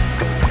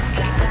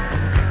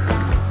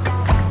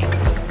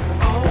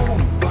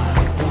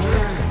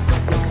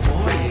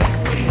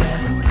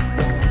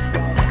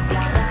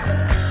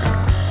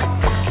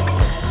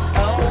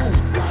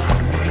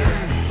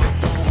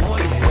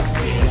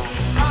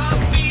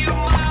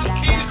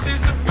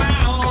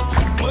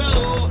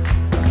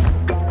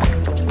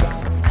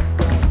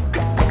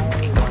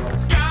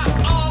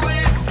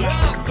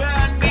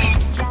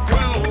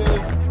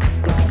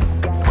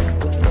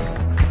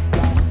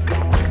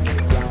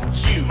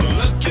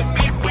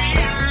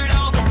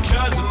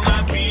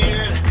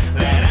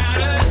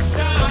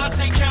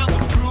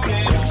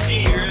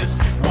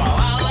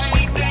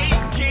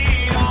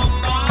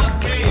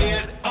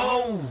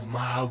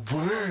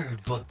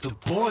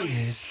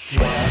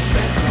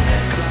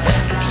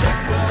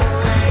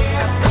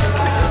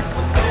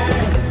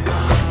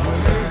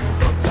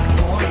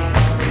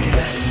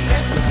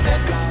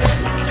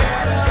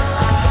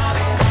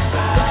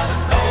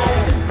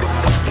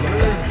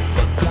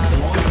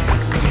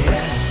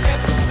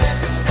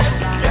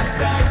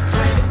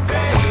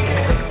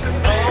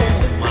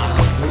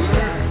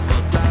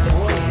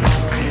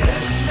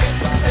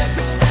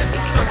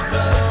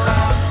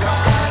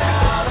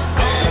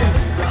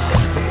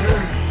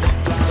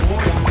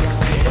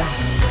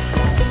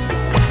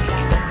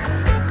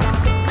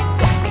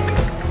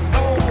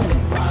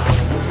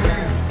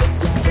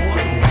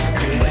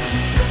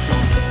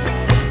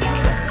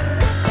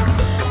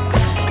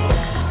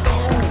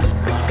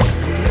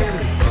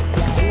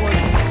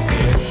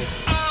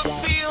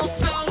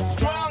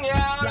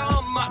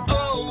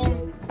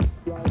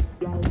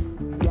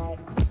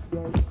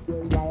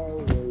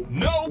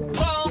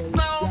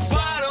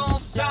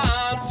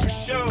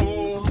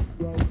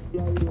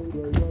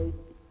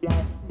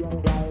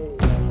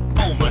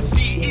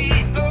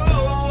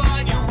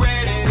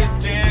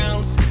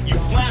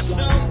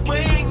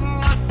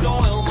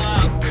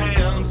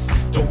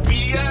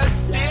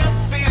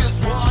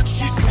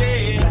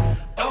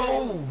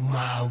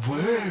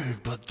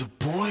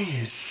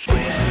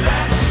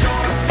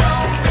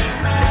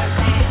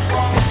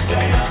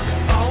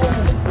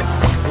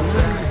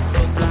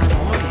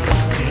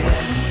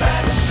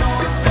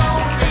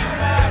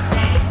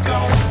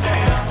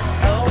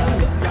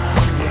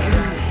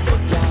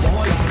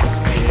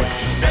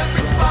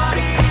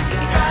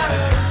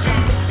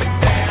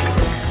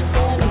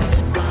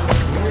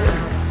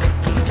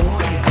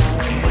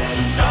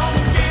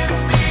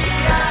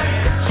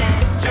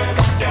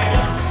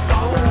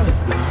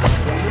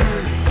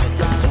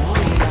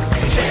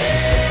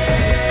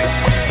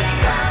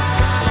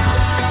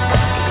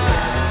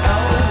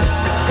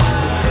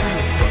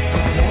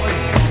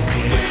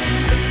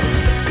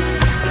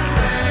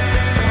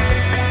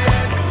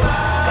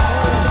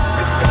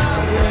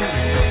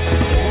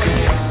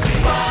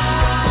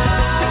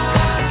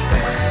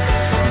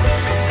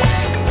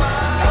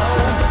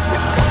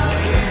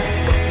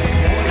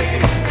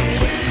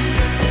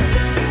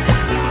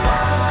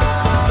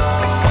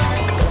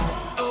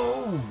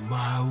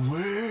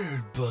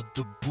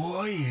 The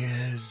boy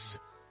is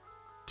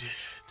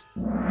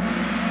dead.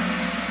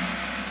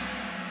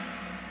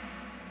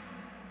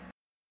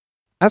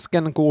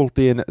 Äsken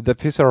kuultiin The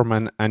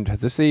Fisherman and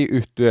the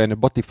Sea-yhtyeen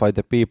Botify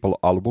the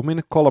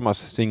People-albumin 3.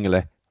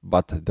 single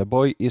But the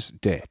Boy is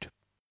Dead.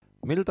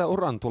 Miltä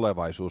uran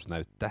tulevaisuus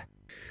näyttää?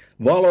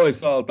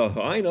 Valoisalta,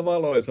 aina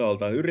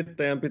valoisalta.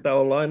 Yrittäjän pitää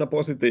olla aina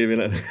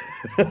positiivinen.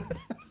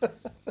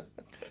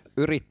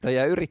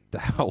 Yrittäjä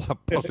yrittää olla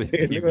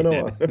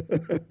positiivinen.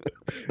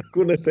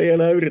 Kunnes ei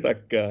enää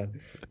yritäkään.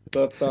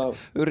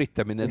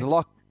 Yrittäminen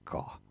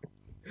lakkaa.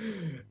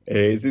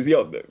 Ei, siis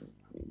jo.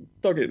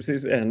 Toki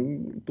siis eihän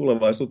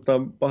tulevaisuutta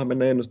on paha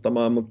mennä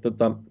ennustamaan,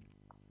 mutta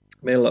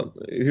meillä on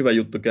hyvä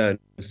juttu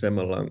käynnissä.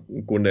 Me ollaan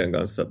kundien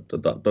kanssa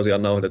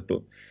tosiaan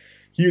nauhoitettu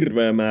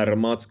hirveä määrä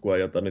matskua,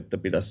 jota nyt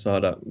pitäisi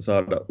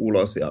saada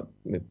ulos. Ja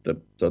nyt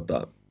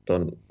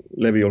tuon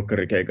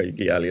levyjulkkarikeikan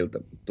jäljiltä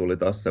tuli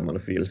taas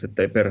semmoinen fiilis,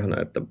 että ei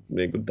perhana, että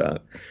niin tämä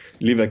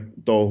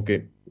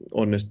live-touhukin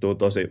onnistuu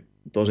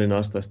tosi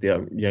nastasti ja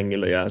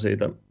jengille jää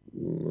siitä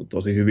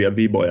tosi hyviä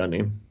viboja,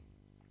 niin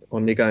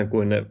on ikään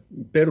kuin ne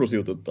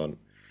perusjutut on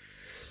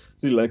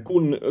silleen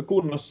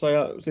kunnossa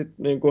ja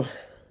sitten niinku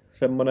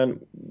semmoinen,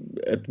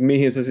 että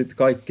mihin se sitten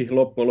kaikki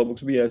loppujen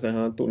lopuksi vie,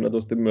 sehän on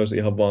tunnetusti myös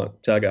ihan vaan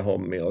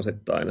jägä-hommia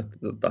osittain,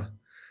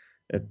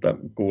 että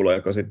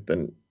kuuleeko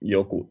sitten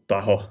joku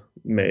taho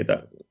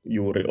meitä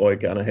juuri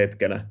oikeana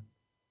hetkenä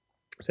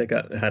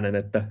sekä hänen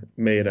että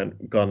meidän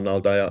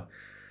kannalta ja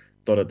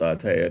todetaan,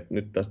 että hei, että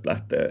nyt tästä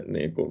lähtee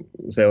niin kuin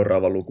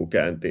seuraava luku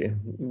käyntiin.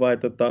 Vai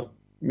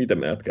miten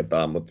me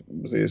jatketaan, mutta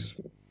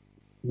siis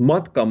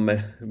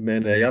matkamme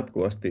menee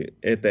jatkuvasti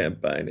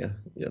eteenpäin ja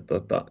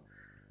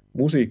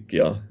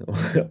musiikkia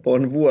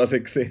on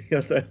vuosiksi,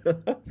 joten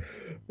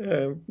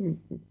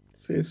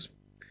siis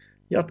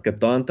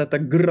jatketaan tätä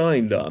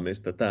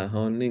grindaamista.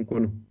 Tämähän on niin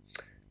kuin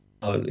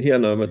on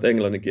hienoimmat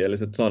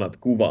englanninkieliset sanat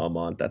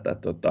kuvaamaan tätä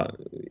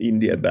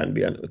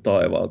indie-bändien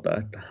taivalta,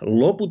 että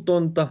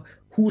loputonta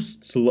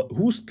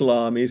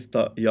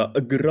hustlaamista ja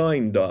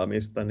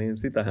grindaamista, niin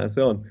sitähän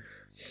se on.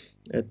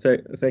 Että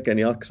se ken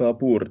jaksaa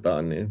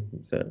puurtaa, niin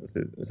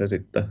se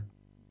sitten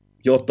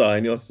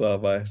jotain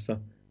jossain vaiheessa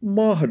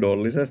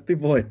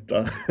mahdollisesti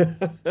voittaa.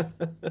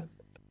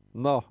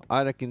 No,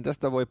 ainakin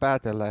tästä voi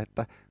päätellä,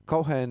 että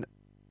kauhean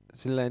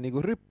silleen niin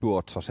kuin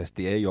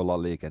ryppyotsaisesti ei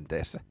olla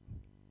liikenteessä.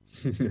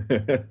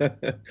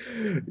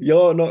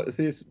 Joo, no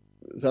siis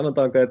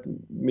sanotaanko, että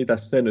mitä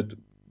se nyt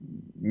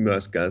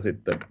myöskään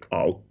sitten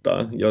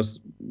auttaa.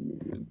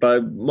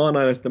 Mä oon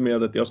aina sitä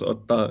mieltä, että jos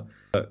ottaa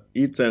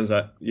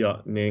itsensä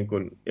ja niin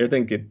kuin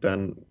etenkin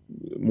tämän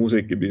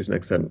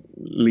musiikkibisneksen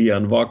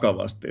liian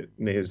vakavasti,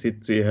 niin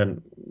sitten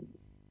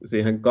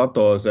siihen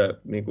katoaa se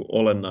niin kuin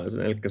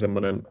olennaisen, eli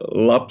semmoinen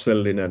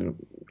lapsellinen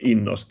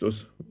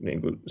innostus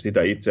niin kuin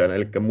sitä itseään,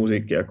 eli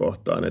musiikkia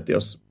kohtaan, että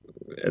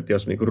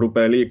jos niin kuin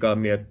rupeaa liikaa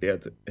miettimään,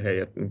 että hei,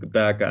 että niin kuin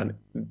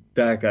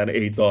tääkään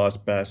ei taas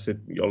päässyt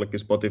jollekin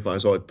Spotifyn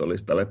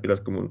soittolistalle, että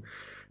pitäisikö mun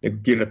niin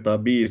kuin kirjoittaa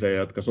biisejä,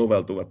 jotka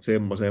soveltuvat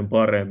semmoiseen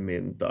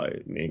paremmin, tai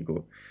niin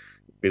kuin,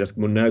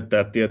 pitäisikö mun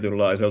näyttää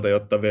tietynlaiselta,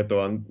 jotta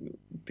vetoan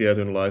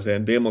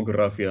tietynlaiseen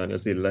demografiaan ja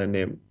silleen,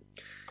 niin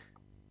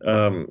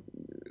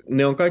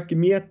ne on kaikki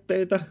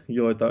mietteitä,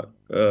 joita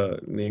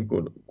niin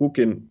kuin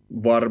kukin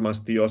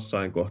varmasti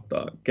jossain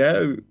kohtaa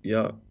käy,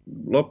 ja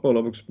loppujen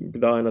lopuksi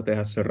pitää aina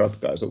tehdä se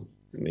ratkaisu,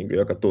 niin kuin,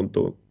 joka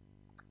tuntuu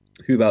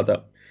hyvältä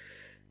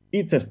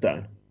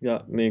itsestään.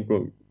 Ja niin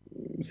kuin,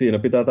 siinä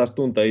pitää taas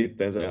tuntea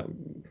itsensä, ja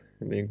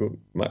niin kuin,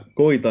 mä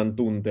koitan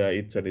tuntea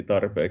itseni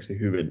tarpeeksi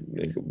hyvin,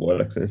 niin kuin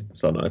voidakseni sitten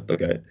sanoa, että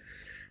okei,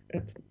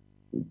 että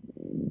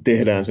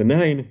tehdään se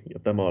näin, ja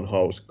tämä on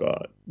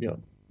hauskaa. Ja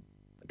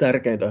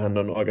tärkeintähän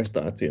on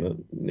oikeastaan, että siinä on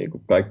niin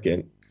kuin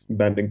kaikkien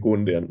bändin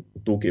kundien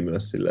tuki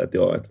myös silleen, että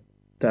joo, että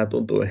tämä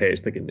tuntuu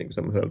heistäkin niin kuin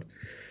semmoiselta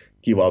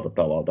kivalta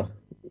tavalta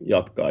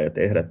jatkaa ja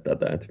tehdä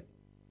tätä. Et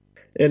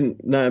en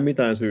näe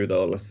mitään syytä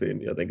olla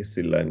siinä jotenkin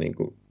silleen niin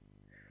kuin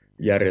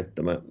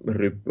järjettömän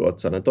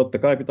ryppyotsainen. Totta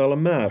kai pitää olla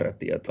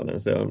määrätietoinen,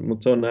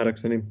 mutta se on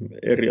nähdäkseni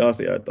eri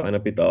asia, että aina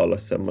pitää olla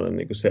semmoinen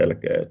niin kuin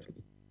selkeä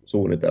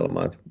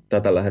suunnitelma, että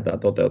tätä lähdetään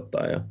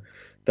toteuttaa ja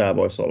tämä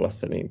voisi olla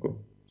se, niin kuin,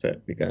 se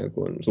ikään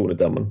kuin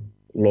suunnitelman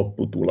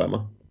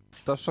lopputulema.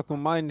 Tuossa kun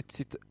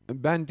mainitsit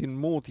bändin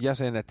muut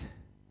jäsenet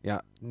ja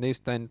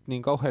niistä ei nyt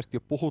niin kauheasti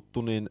ole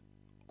puhuttu, niin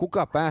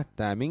kuka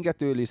päättää, minkä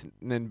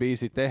tyylinen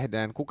biisi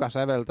tehdään, kuka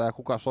säveltää,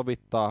 kuka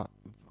sovittaa?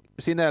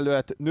 Sinä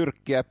lyöt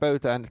nyrkkiä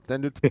pöytään, että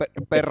nyt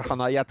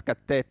perhana jätkät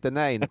teette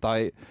näin,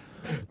 tai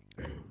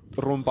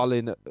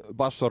rumpalin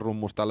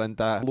bassorummusta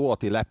lentää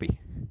luoti läpi.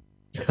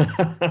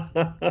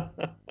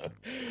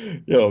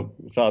 Joo,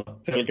 sä oot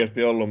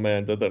selkeästi ollut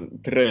meidän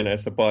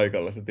treeneissä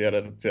paikalla, sä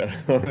tiedät, että siellä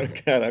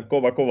käydään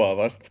kovaa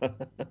vastaan.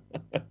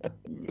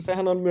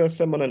 Sehän on myös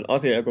semmoinen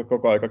asia, joka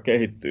koko aika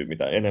kehittyy,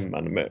 mitä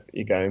enemmän me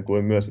ikään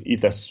kuin myös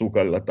itse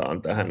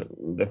sukelletaan tähän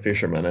The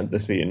Fisherman and the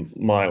Sea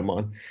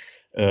 -maailmaan.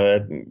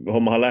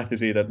 Hommahan lähti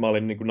siitä, että mä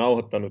olin niin kuin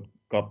nauhoittanut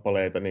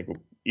kappaleita niin kuin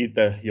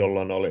itse,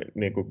 jolloin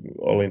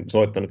olin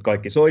soittanut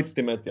kaikki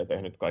soittimet ja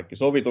tehnyt kaikki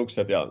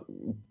sovitukset, ja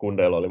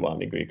kundeilla oli vaan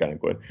niin kuin ikään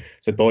kuin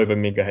se toive,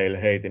 minkä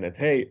heille heitin, että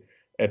hei,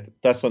 että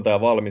tässä on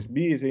tämä valmis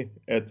biisi,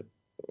 että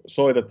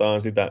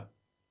soitetaan sitä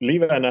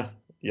livenä,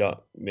 ja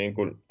niin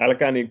kuin,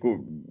 älkää niin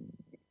kuin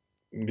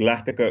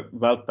lähtekö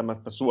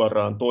välttämättä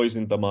suoraan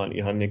toisintamaan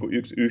ihan niin kuin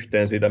yksi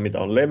yhteen sitä, mitä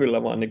on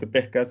levyllä, vaan niin kuin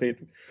tehkää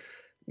siitä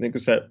niin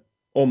kuin se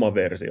oma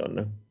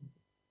versionne.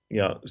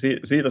 Ja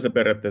siitä se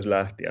periaatteessa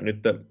lähti. Ja nyt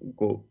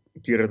kun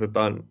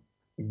kirjoitetaan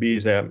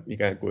biisejä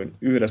ikään kuin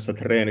yhdessä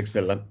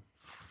treeniksellä,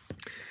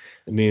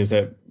 niin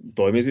se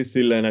toimii siis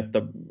silleen,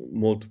 että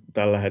multa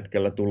tällä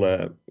hetkellä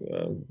tulee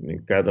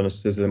niin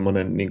käytännössä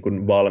semmoinen niin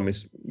kuin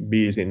valmis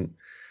biisin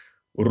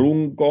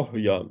runko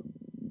ja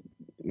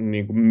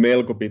niin kuin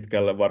melko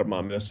pitkälle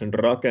varmaan myös sen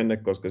rakenne,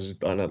 koska se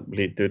sitten aina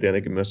liittyy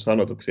tietenkin myös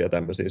sanotuksia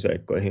tämmöisiin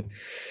seikkoihin.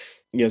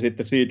 Ja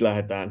sitten siitä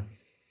lähdetään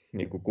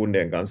niin kuin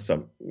kundien kanssa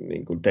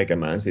niin kuin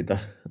tekemään sitä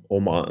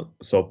omaa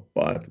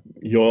soppaa. Et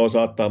joo,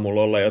 saattaa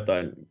mulla olla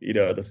jotain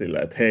ideoita sillä,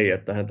 että hei,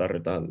 että tähän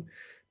tarvitaan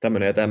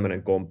tämmöinen ja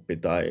tämmöinen komppi,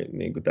 tai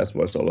niin kuin tässä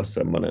voisi olla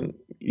semmoinen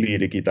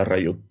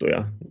liidikitara-juttu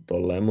ja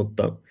tolleen,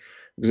 mutta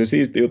se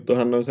siisti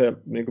juttuhan on se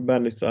niin kuin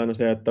bändissä aina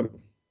se, että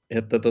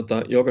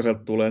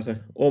jokaiselta tulee se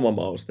oma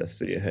mauste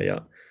siihen,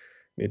 ja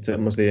niitä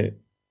semmoisia,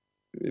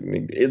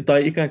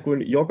 tai ikään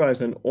kuin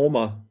jokaisen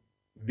oma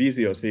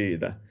visio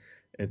siitä,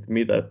 että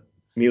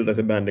miltä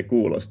se bändi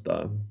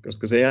kuulostaa.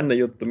 Koska se jännä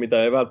juttu,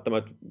 mitä ei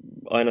välttämättä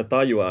aina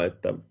tajua,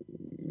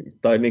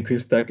 tai niin kuin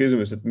tämä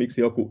kysymys, että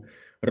miksi joku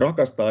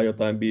rakastaa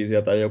jotain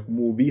biisiä tai joku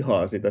muu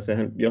vihaa sitä,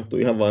 sehän johtuu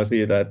ihan vain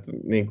siitä, että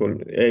niin kuin,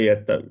 ei,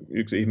 että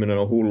yksi ihminen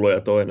on hullu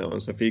ja toinen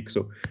on se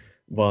fiksu,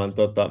 vaan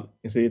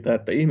siitä,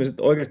 että ihmiset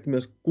oikeasti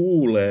myös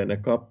kuulee ne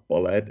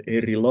kappaleet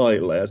eri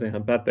lailla, ja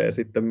sehän pätee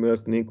sitten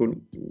myös niin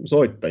kuin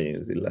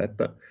soittajiin sillä,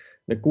 että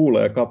ne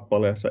kuulee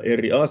kappaleessa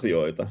eri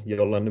asioita,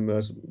 jolla ne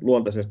myös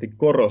luontaisesti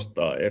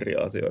korostaa eri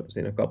asioita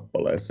siinä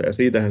kappaleessa, ja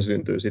siitähän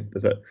syntyy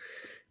sitten se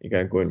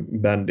ikään kuin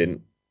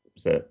bändin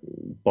se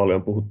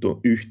paljon puhuttu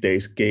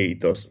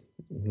yhteiskeitos,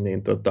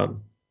 niin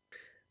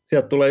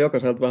sieltä tulee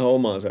jokaiselta vähän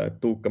omaansa, että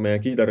Tuukka,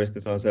 meidän kitaristi,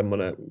 on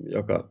semmoinen,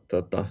 joka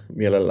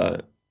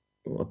mielellään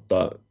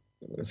ottaa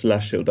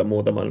Slashilta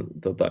muutaman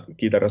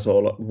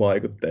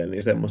kitarasoolo-vaikutteen,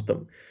 niin semmoista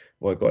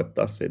voi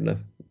koettaa sinne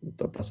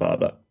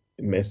saada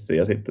messiin.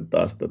 Ja sitten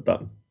taas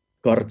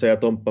Kartsa ja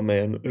Tomppa,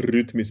 meidän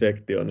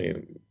rytmisektio,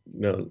 niin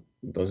ne on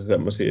tosi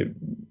semmoisia,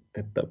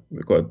 että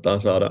me koettaa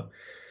saada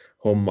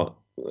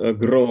homma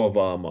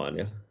groovaamaan,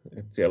 ja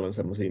että siellä on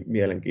semmoisia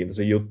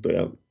mielenkiintoisia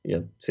juttuja.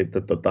 Ja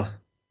sitten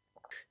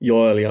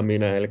Joel ja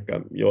minä, eli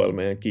Joel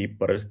meidän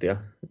kiipparisti ja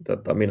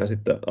minä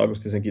sitten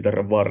akustisen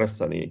kitaran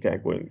varressa, niin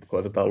ikään kuin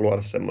koetetaan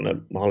luoda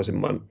semmoinen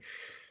mahdollisimman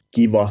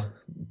kiva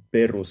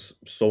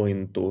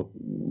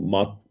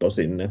perussointumatto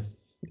sinne.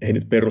 Ei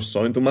nyt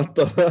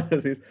perussointumatto,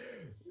 vaan siis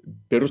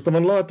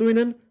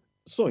perustavanlaatuinen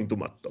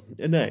sointumatto.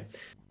 Ja näin.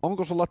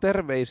 Onko sulla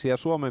terveisiä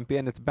Suomen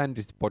pienet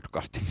bändit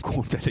podcastin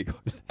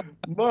kuuntelijoille?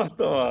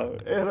 Mahtavaa,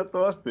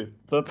 ehdottomasti.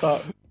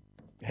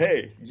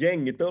 Hei,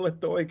 jengi, te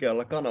olette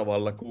oikealla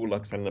kanavalla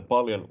kuullaksenne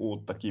paljon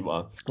uutta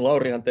kivaa.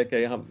 Laurihan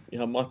tekee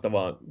ihan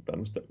mahtavaa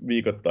tämmöistä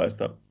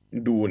viikoittaista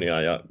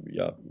duunia ja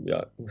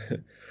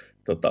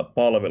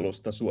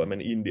palvelusta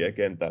Suomen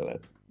indie-kentälle.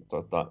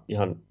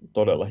 Ihan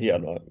todella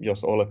hienoa,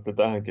 jos olette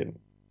tähänkin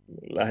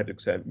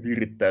lähetykseen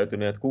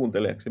virittäytyneet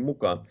kuuntelijaksi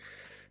mukaan.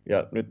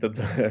 Ja nyt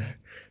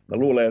mä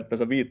luulen, että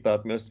sä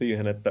viittaat myös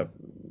siihen, että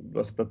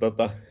tuosta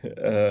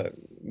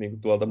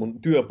niin tuolta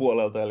mun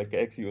työpuolelta, eli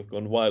Ex-Youth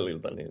Gone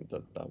Wildilta, niin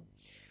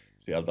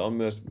sieltä on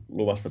myös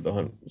luvassa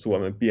tuohon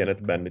Suomen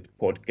pienet bändit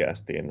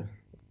podcastiin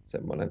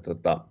semmoinen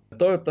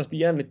toivottavasti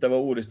jännittävä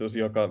uudistus,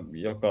 joka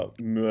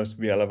myös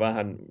vielä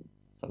vähän,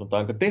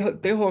 sanotaanko,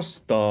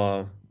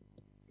 tehostaa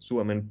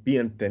Suomen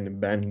pienten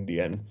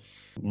bändien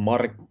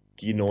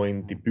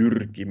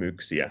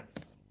markkinointipyrkimyksiä.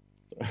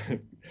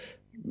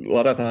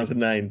 Ladataan se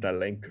näin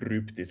tälleen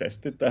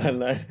kryptisesti tähän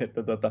näin,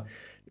 että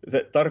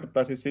se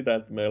tarkoittaa siis sitä,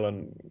 että meillä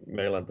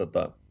on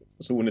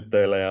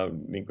suunnitteilla ja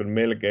niin kuin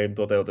melkein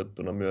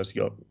toteutettuna myös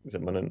jo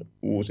semmoinen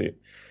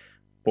uusi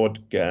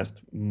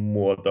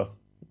podcast-muoto,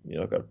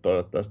 joka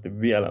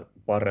toivottavasti vielä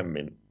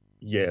paremmin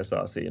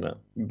jeesaa siinä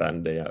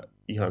bändejä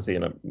ihan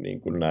siinä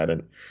niin kuin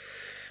näiden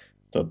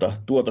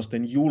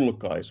tuotosten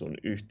julkaisun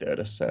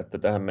yhteydessä, että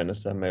tähän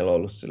mennessä meillä on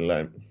ollut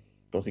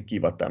tosi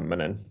kiva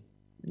tämmöinen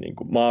niin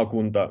kuin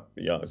maakunta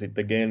ja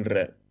sitten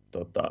genre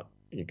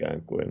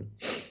ikään kuin,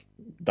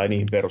 tai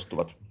niihin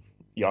perustuvat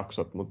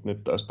jaksot, mutta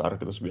nyt olisi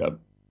tarkoitus vielä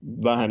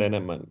vähän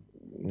enemmän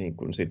niin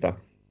kuin sitä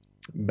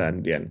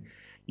bändien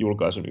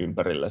julkaisun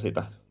ympärillä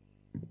sitä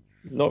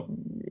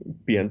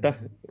pientä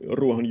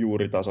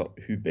ruohonjuuritaso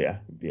hypeä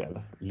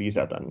vielä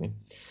lisätä, niin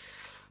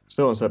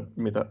se on se,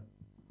 mitä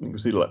niin kuin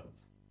sillä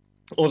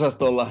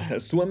osastolla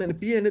Suomen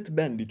pienet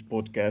bändit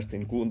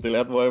podcastin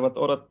kuuntelijat voivat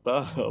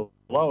odottaa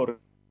Lauri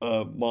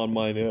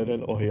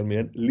maanmainioiden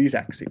ohjelmien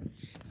lisäksi.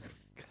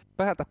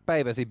 Päätä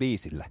päiväsi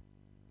biisillä.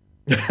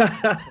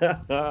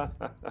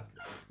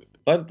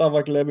 laitetaan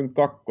vaikka levyn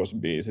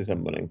kakkosbiisi,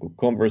 semmoinen kuin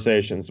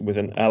Conversations with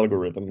an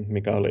Algorithm,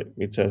 mikä oli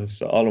itse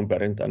asiassa alun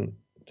perin tämän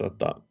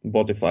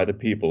Botify the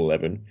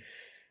People-levyn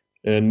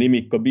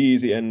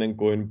nimikkobiisi ennen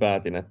kuin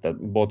päätin, että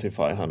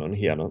Botifyhan on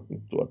hieno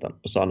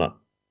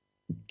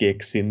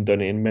sanakeksintö,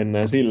 niin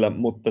mennään sillä,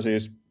 mutta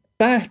siis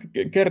tämä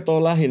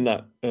kertoo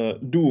lähinnä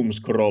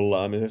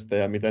doom-scrollaamisesta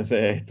ja miten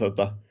se ei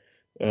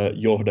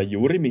johda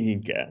juuri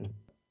mihinkään.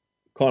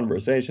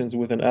 Conversations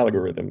with an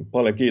Algorithm.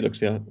 Paljon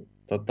kiitoksia,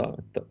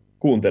 että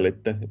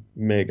kuuntelitte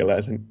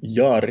meikäläisen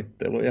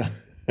jaaritteluja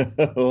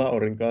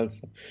Laurin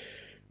kanssa.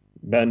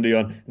 Bändi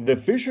on The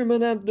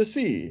Fisherman and the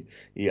Sea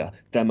ja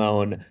tämä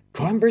on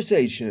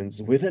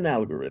Conversations with an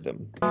Algorithm.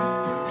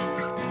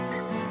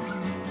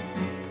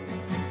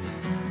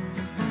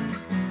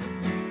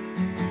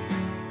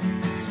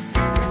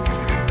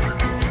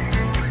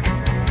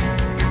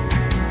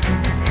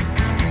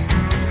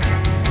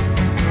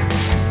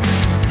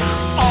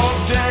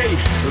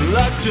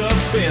 Locked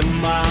up in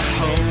my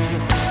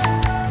home,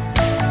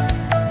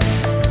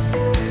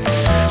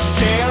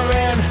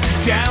 staring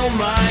down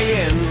my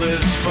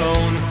endless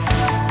phone,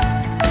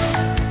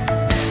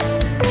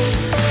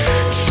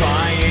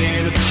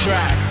 trying to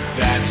crack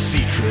that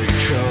secret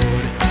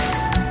code,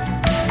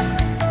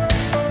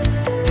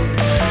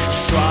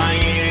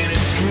 trying to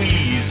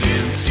squeeze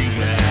into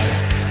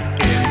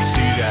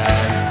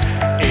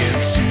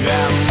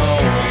that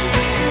mold.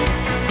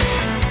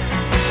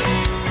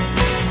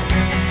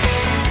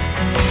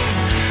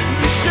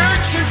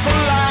 Searching for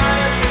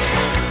life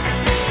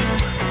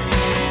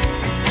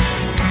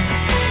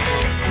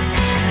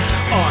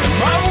on a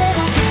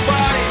mobile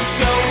device,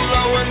 so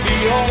lo and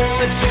behold,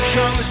 it's a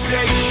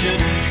conversation.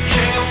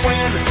 Can't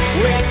win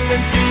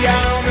it's the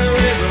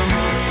algorithm.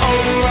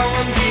 Oh, lo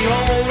and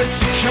behold,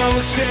 it's a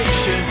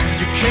conversation.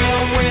 You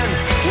can't win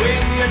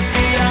it's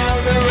the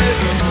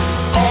algorithm.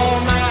 All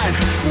night,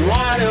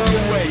 wide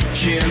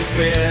awake in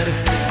bed,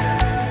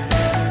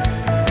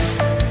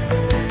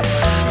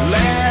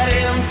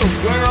 the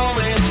world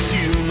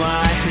into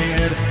my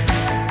head,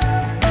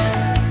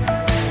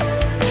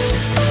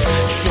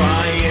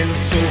 trying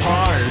so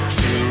hard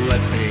to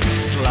let things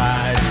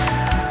slide,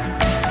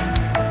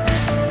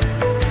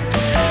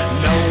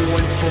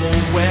 knowing full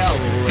well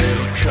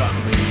it'll cut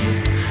me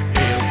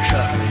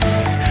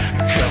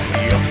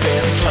off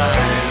this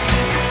line.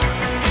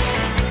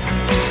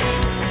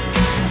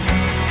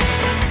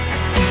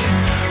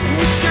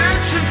 We're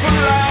searching for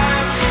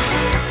life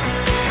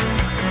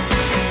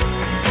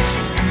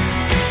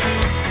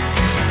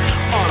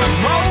on a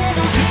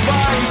mobile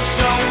device,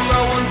 so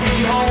lo and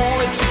behold,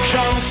 it's a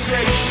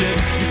conversation.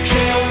 You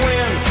can't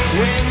win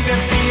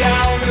against the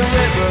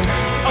algorithm.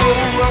 Oh,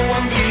 lo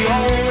and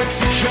behold, it's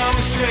a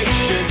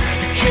conversation.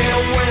 You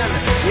can't win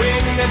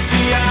against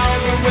the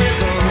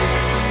algorithm.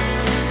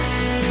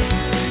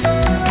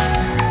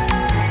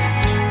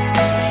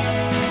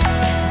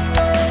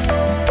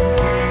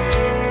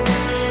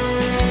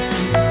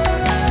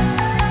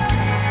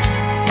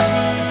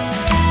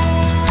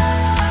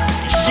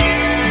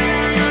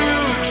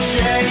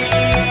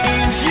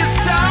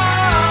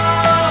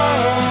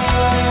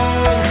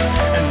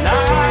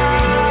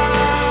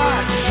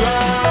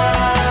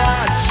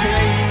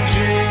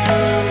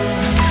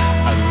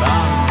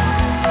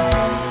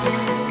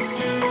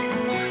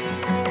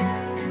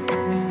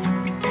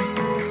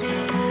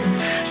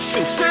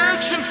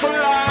 Searching for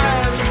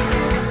life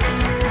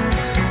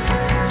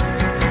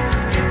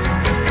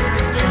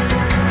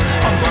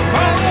on my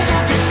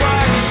mobile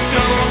device,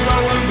 so lo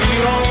and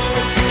behold,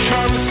 it's a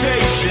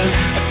conversation.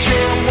 I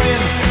can't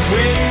win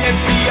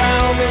against the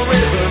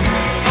algorithm.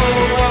 Oh,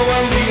 lo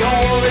and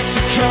behold, it's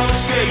a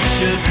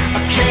conversation.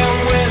 I can't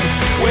win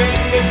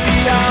against the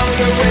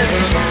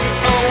algorithm.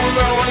 Oh,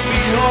 lo and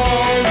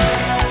behold,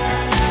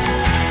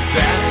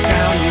 that's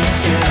how we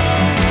go.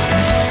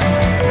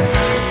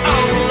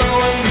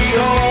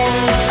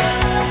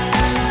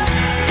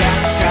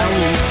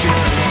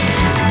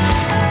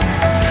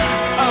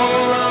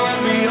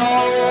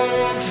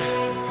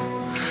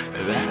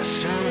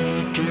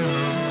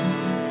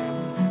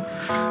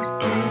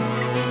 Oh,